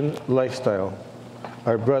Christian lifestyle,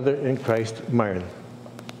 our brother in Christ, Myron.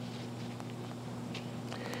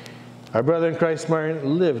 Our brother in Christ,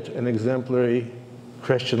 Myron, lived an exemplary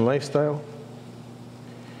Christian lifestyle.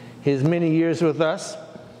 His many years with us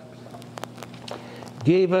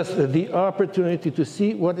gave us the opportunity to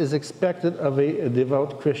see what is expected of a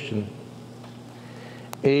devout Christian,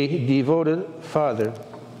 a devoted father,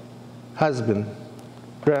 husband,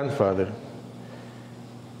 grandfather,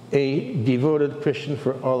 a devoted Christian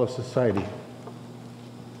for all of society.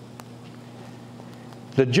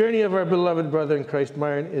 The journey of our beloved brother in Christ,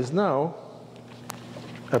 Myron, is now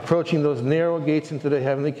approaching those narrow gates into the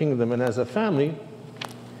heavenly kingdom. And as a family,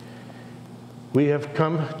 we have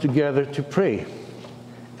come together to pray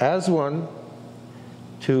as one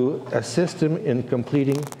to assist him in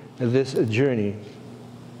completing this journey.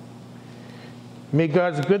 May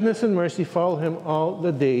God's goodness and mercy follow him all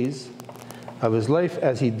the days of his life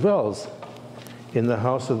as he dwells in the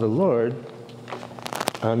house of the Lord.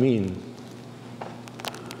 Amen.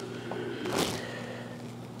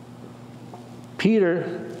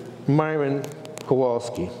 Peter Myron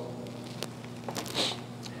Kowalsky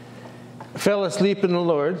fell asleep in the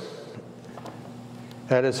Lord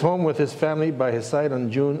at his home with his family by his side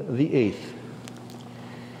on June the 8th.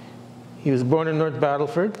 He was born in North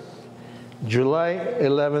Battleford, July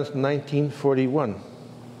 11th, 1941.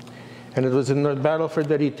 And it was in North Battleford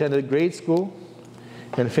that he attended grade school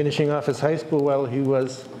and finishing off his high school while he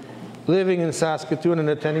was living in Saskatoon and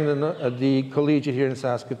attending the collegiate here in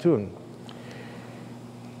Saskatoon.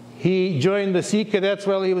 He joined the Sea Cadets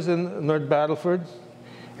while he was in North Battleford,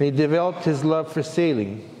 and he developed his love for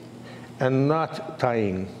sailing and knot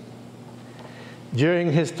tying.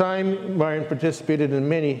 During his time, Myron participated in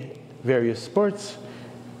many various sports,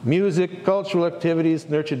 music, cultural activities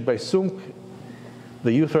nurtured by SUNC,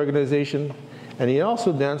 the youth organization, and he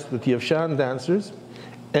also danced with the Yevshan dancers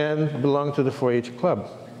and belonged to the 4-H club.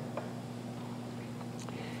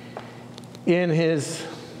 In his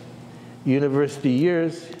university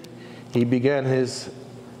years, he began his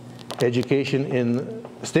education in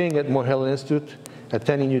staying at Mohel Institute,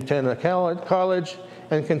 attending Utena College,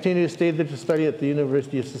 and continued to stay there to study at the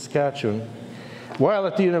University of Saskatchewan. While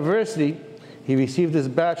at the university, he received his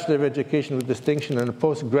Bachelor of Education with distinction and a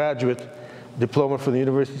postgraduate diploma from the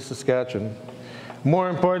University of Saskatchewan. More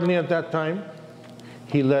importantly, at that time,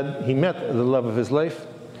 he met the love of his life,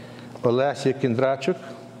 Olasia Kindrachuk,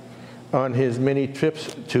 on his many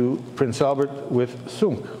trips to Prince Albert with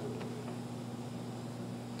SUNC.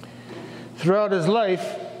 Throughout his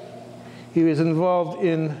life, he was involved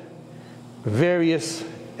in various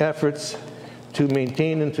efforts to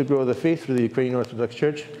maintain and to grow the faith through the Ukrainian Orthodox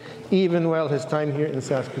Church, even while his time here in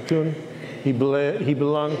Saskatoon, He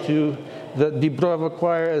belonged to the Dibrova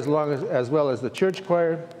choir as well as the church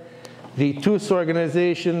choir, the TUS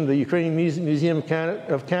organization, the Ukrainian Museum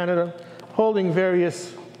of Canada, holding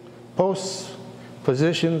various posts,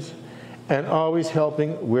 positions, and always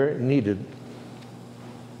helping where needed.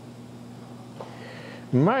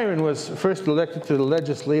 Myron was first elected to the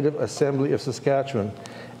Legislative Assembly of Saskatchewan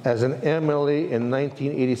as an MLA in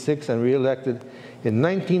 1986 and re-elected in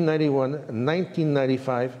 1991,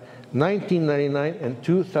 1995, 1999, and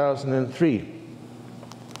 2003.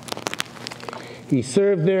 He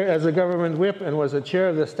served there as a government whip and was a chair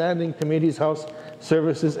of the Standing Committees House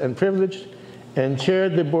Services and Privilege and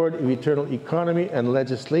chaired the Board of Eternal Economy and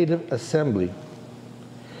Legislative Assembly.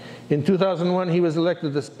 In 2001, he was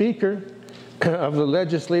elected the Speaker of the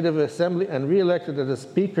Legislative Assembly and re-elected as a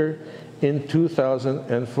Speaker in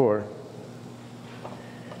 2004.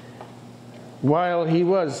 While he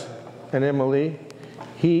was an MLA,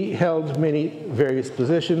 he held many various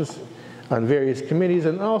positions on various committees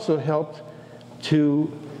and also helped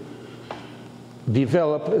to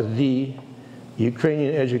develop the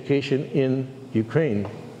Ukrainian education in Ukraine.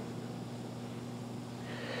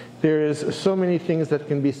 There is so many things that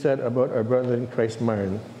can be said about our brother in Christ,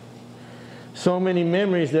 Myron. So many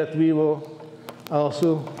memories that we will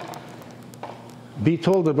also be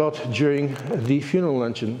told about during the funeral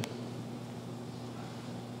luncheon.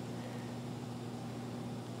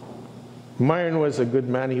 Myron was a good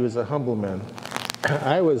man. He was a humble man.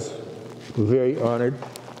 I was very honored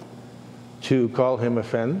to call him a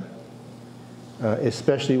friend,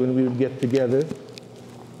 especially when we would get together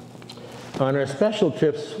on our special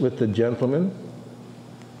trips with the gentlemen,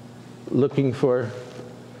 looking for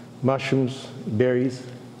mushrooms, berries,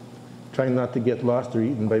 trying not to get lost or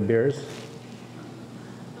eaten by bears.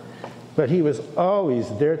 But he was always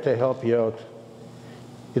there to help you out.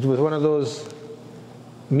 It was one of those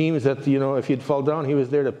memes that, you know, if you'd fall down, he was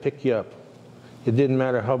there to pick you up. It didn't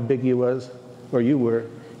matter how big he was or you were,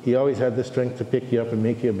 he always had the strength to pick you up and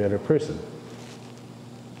make you a better person.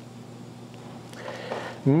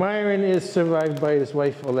 Myron is survived by his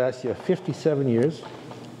wife, Olasia, 57 years,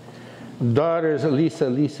 daughters Lisa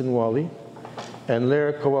and Wally, and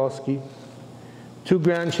Lara Kowalsky, 2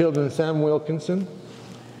 grandchildren, Sam Wilkinson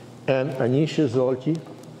and Anisha Zolki,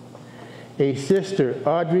 a sister,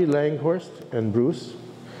 Audrey Langhorst and Bruce,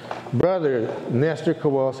 brother, Nestor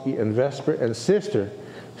Kowalski and Vesper, and sister,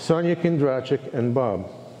 Sonia Kindrachik and Bob,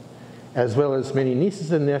 as well as many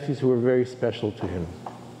nieces and nephews who were very special to him.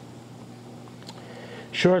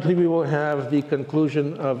 Shortly, we will have the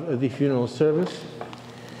conclusion of the funeral service,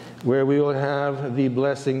 where we will have the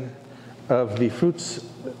blessing of the fruits,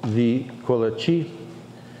 the kolachi,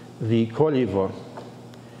 the kolivo.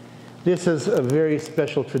 This is a very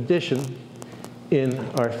special tradition in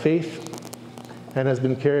our faith and has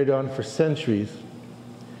been carried on for centuries.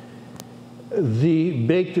 The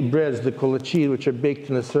baked breads, the kolachi, which are baked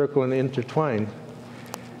in a circle and intertwined,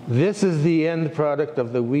 this is the end product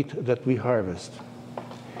of the wheat that we harvest.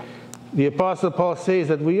 The Apostle Paul says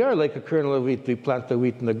that we are like a kernel of wheat. We plant the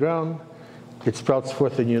wheat in the ground, it sprouts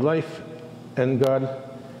forth a new life, and God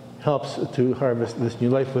helps to harvest this new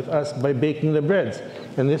life with us by baking the breads.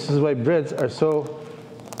 And this is why breads are so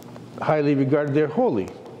highly regarded. They're holy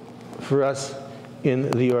for us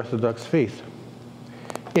in the Orthodox faith.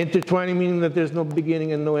 Intertwining meaning that there's no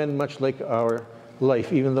beginning and no end, much like our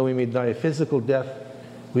life. Even though we may die a physical death,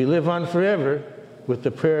 we live on forever with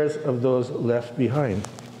the prayers of those left behind.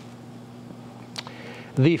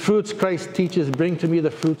 The fruits Christ teaches, bring to me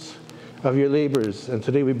the fruits of your labors. And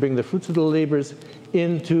today we bring the fruits of the labors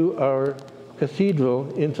into our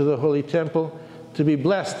cathedral, into the Holy Temple, to be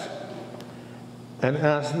blessed, and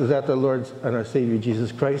ask that the Lord and our Savior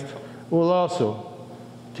Jesus Christ will also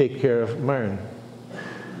take care of Myron.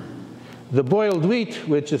 The boiled wheat,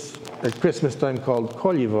 which is at Christmas time called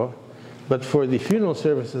kolivo, but for the funeral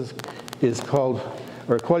services is called,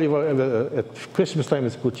 or kolivo at Christmas time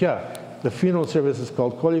is kutia. The funeral service is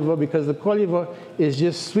called kolivo because the kolivo is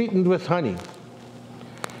just sweetened with honey.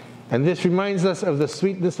 And this reminds us of the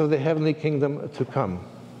sweetness of the heavenly kingdom to come.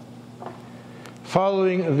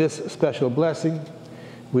 Following this special blessing,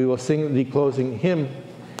 we will sing the closing hymn,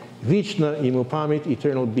 Vichna Imupamit,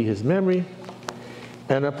 eternal be his memory.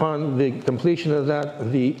 And upon the completion of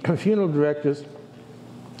that, the funeral directors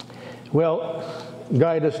will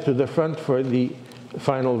guide us to the front for the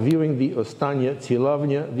final viewing, the Ostania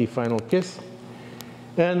Tsilovnia, the final kiss.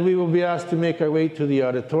 And we will be asked to make our way to the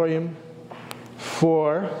auditorium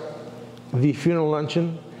for the funeral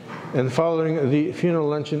luncheon. And following the funeral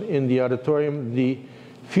luncheon in the auditorium, the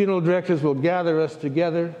funeral directors will gather us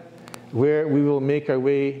together where we will make our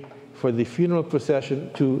way for the funeral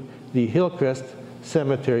procession to the Hillcrest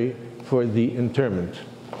Cemetery for the interment.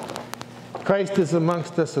 Christ is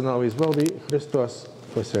amongst us and always will be. Christos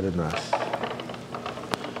posered nas.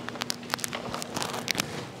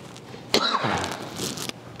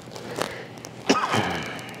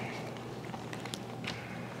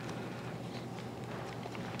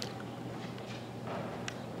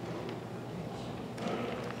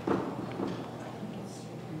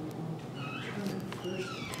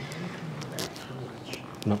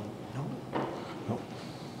 No. No? No.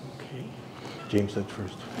 Okay. James said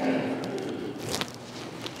first.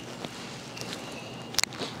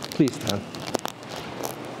 Please stand.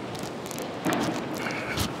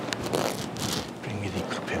 Bring me the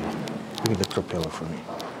propeller. Bring the propeller for me.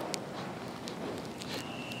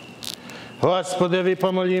 Господи,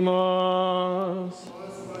 помолимось.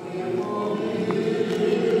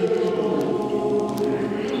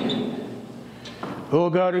 O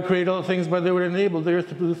God, who created all things by the word, enabled the earth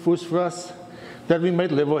to produce food for us, that we might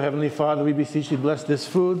live. O Heavenly Father, we beseech you, bless this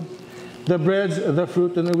food, the breads, the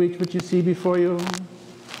fruit, and the wheat which you see before you.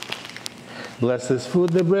 Bless this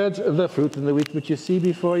food, the breads, the fruit, and the wheat which you see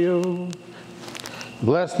before you.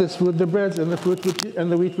 Bless this food, the breads, and the fruit and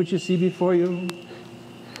the wheat which you see before you.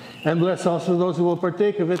 And bless also those who will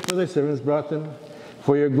partake of it, for thy servants brought them,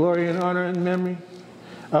 for your glory and honor and memory.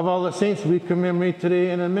 Of all the saints we commemorate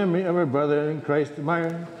today, and in memory of our brother in Christ,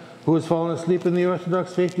 Myron, who has fallen asleep in the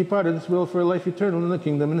Orthodox faith, departed this world for life eternal in the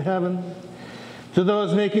kingdom in heaven. To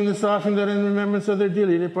those making this offering, that in remembrance of their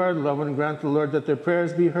dearly departed loved one, grant the Lord that their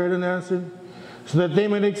prayers be heard and answered, so that they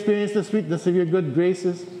might experience the sweetness of your good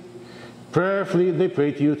graces. Prayerfully they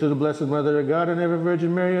pray to you, to the Blessed Mother of God and ever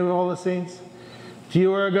Virgin Mary of all the saints. To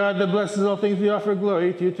you, our God, that blesses all things, we offer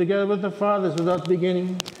glory to you, together with the fathers without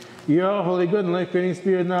beginning. You are holy, good, and life-creating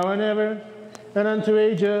Spirit, now and ever, and unto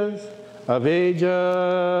ages of ages.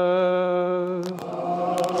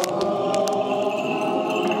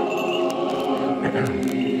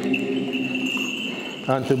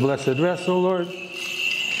 Unto blessed rest, O Lord.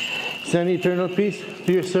 Send eternal peace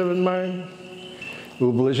to your servant Myron.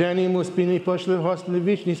 У блаженні йому спільний пошли, Господи,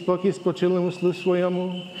 вічний спокій спочилому слу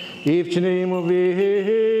своєму, і вчини йому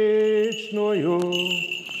вічною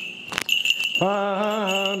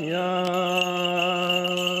пам'ять.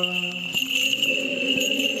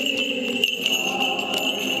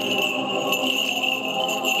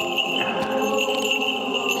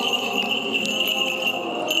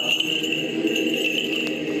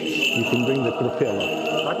 You can bring the propeller.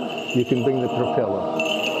 You can bring the propeller.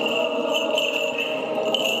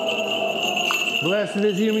 Blessed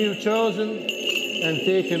is he whom you have chosen and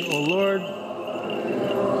taken, O Lord.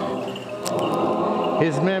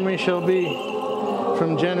 His memory shall be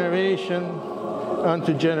from generation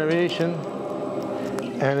unto generation,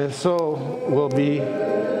 and his soul will be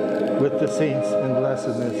with the saints in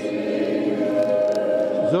blessedness.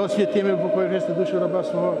 Зосвятими упокой Христа душу раба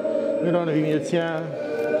свого, Мирона в ім'я Отця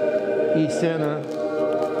і Сина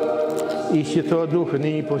і Святого Духа,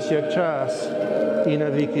 нині повсякчас і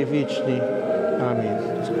на віки вічні. Амінь.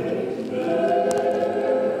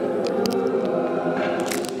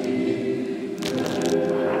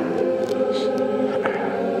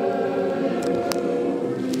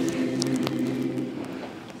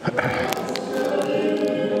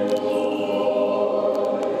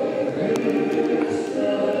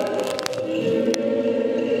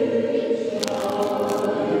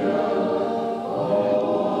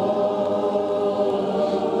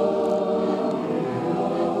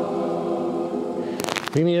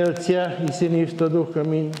 В ім'я Отця і Сина і Святого Духа,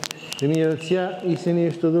 амінь. В ім'я Отця і Сина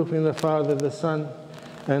і Святого Духа, in the Father, the Son,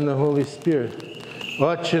 and the Holy Spirit.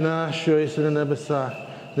 Отче наш, що єси на небесах,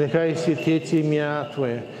 нехай святиться ім'я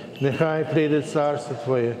Твоє, нехай прийде царство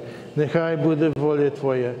Твоє, нехай буде воля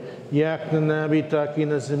Твоя, як на небі, так і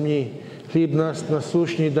на землі. Хліб наш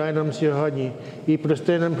насущний дай нам сьогодні, і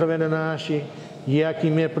прости нам провини наші, як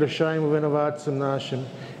і ми прощаємо винуватцям нашим.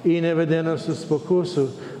 І не веди нас у спокусу,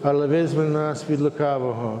 але визволь нас від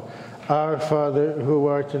лукавого. Our Father, who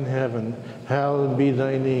art in heaven, hallowed be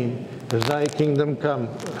thy name. Thy kingdom come,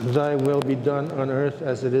 thy will be done on earth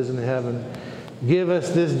as it is in heaven. Give us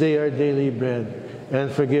this day our daily bread,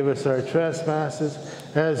 and forgive us our trespasses,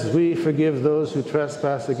 as we forgive those who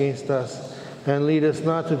trespass against us. And lead us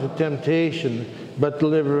not into temptation, but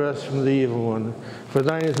deliver us from the evil one. For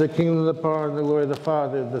thine is the kingdom, the power, and the glory of the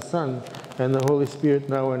Father, the Son, and the Holy Spirit,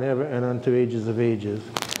 now and ever, and unto ages of ages.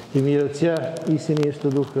 В ім'я Отця і Сина і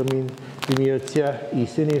Святого Духа, амінь. В ім'я Отця і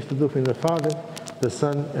Сина і Святого Духа, in the Father, the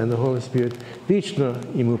Son, and the Holy Spirit. Вічно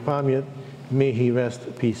йому пам'ять. May he rest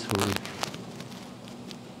peacefully.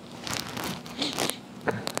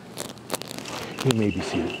 You may be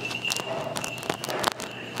seated.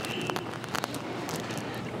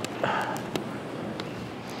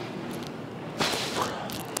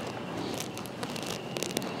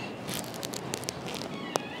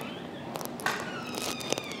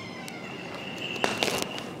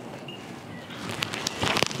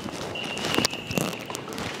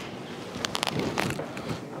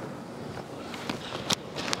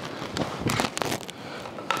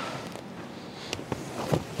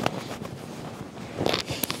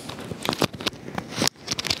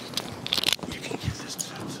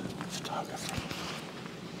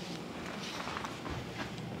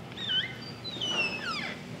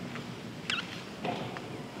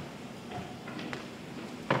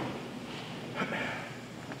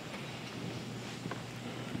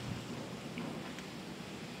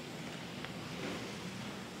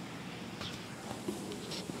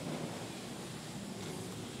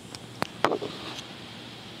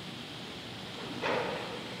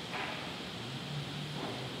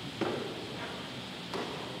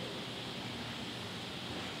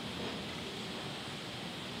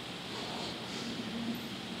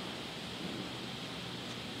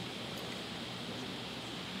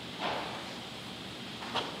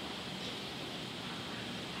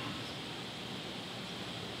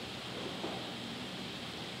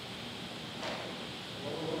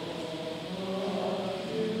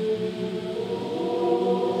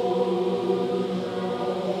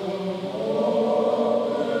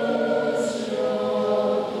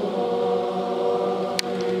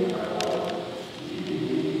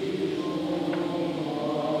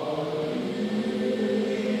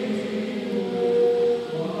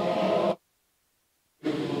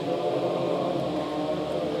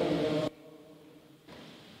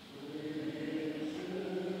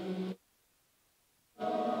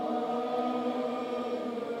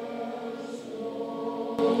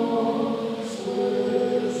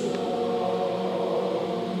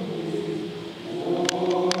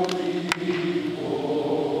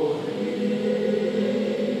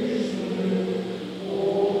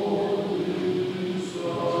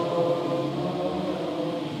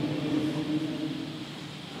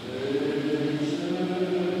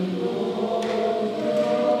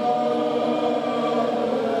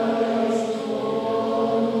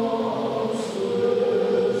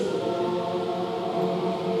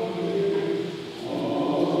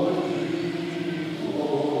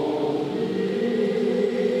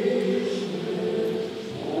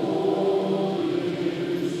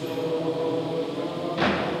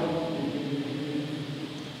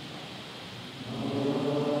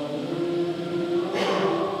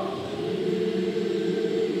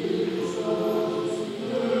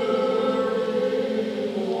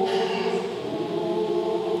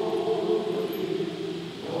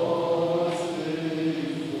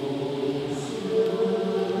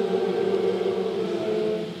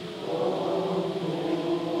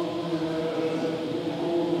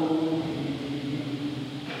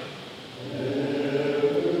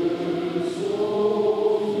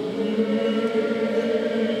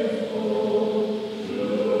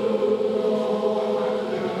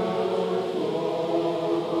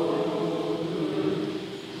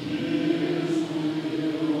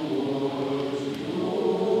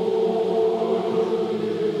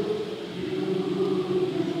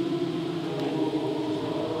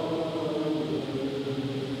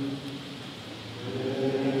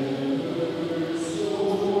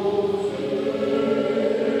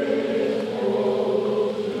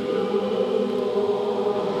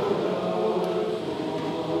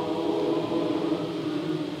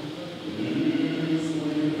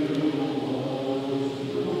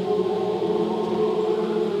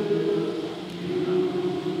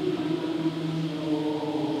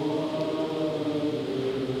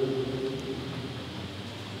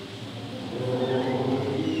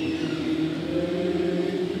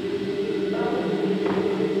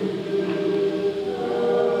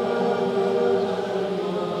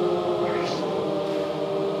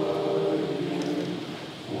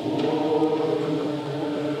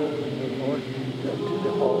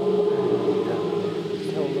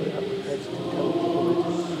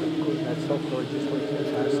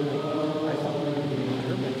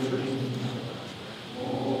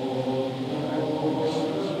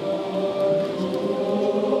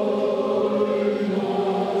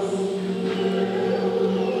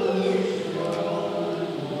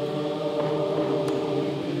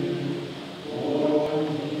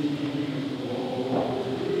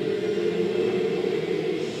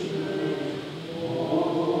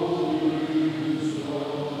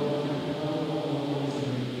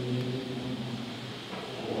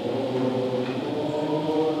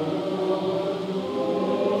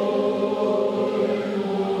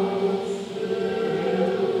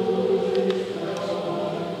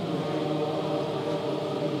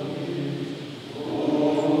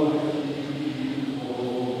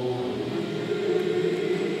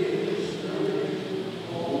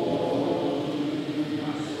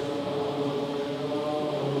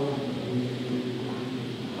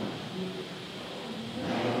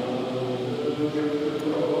 gift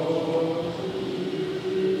of God.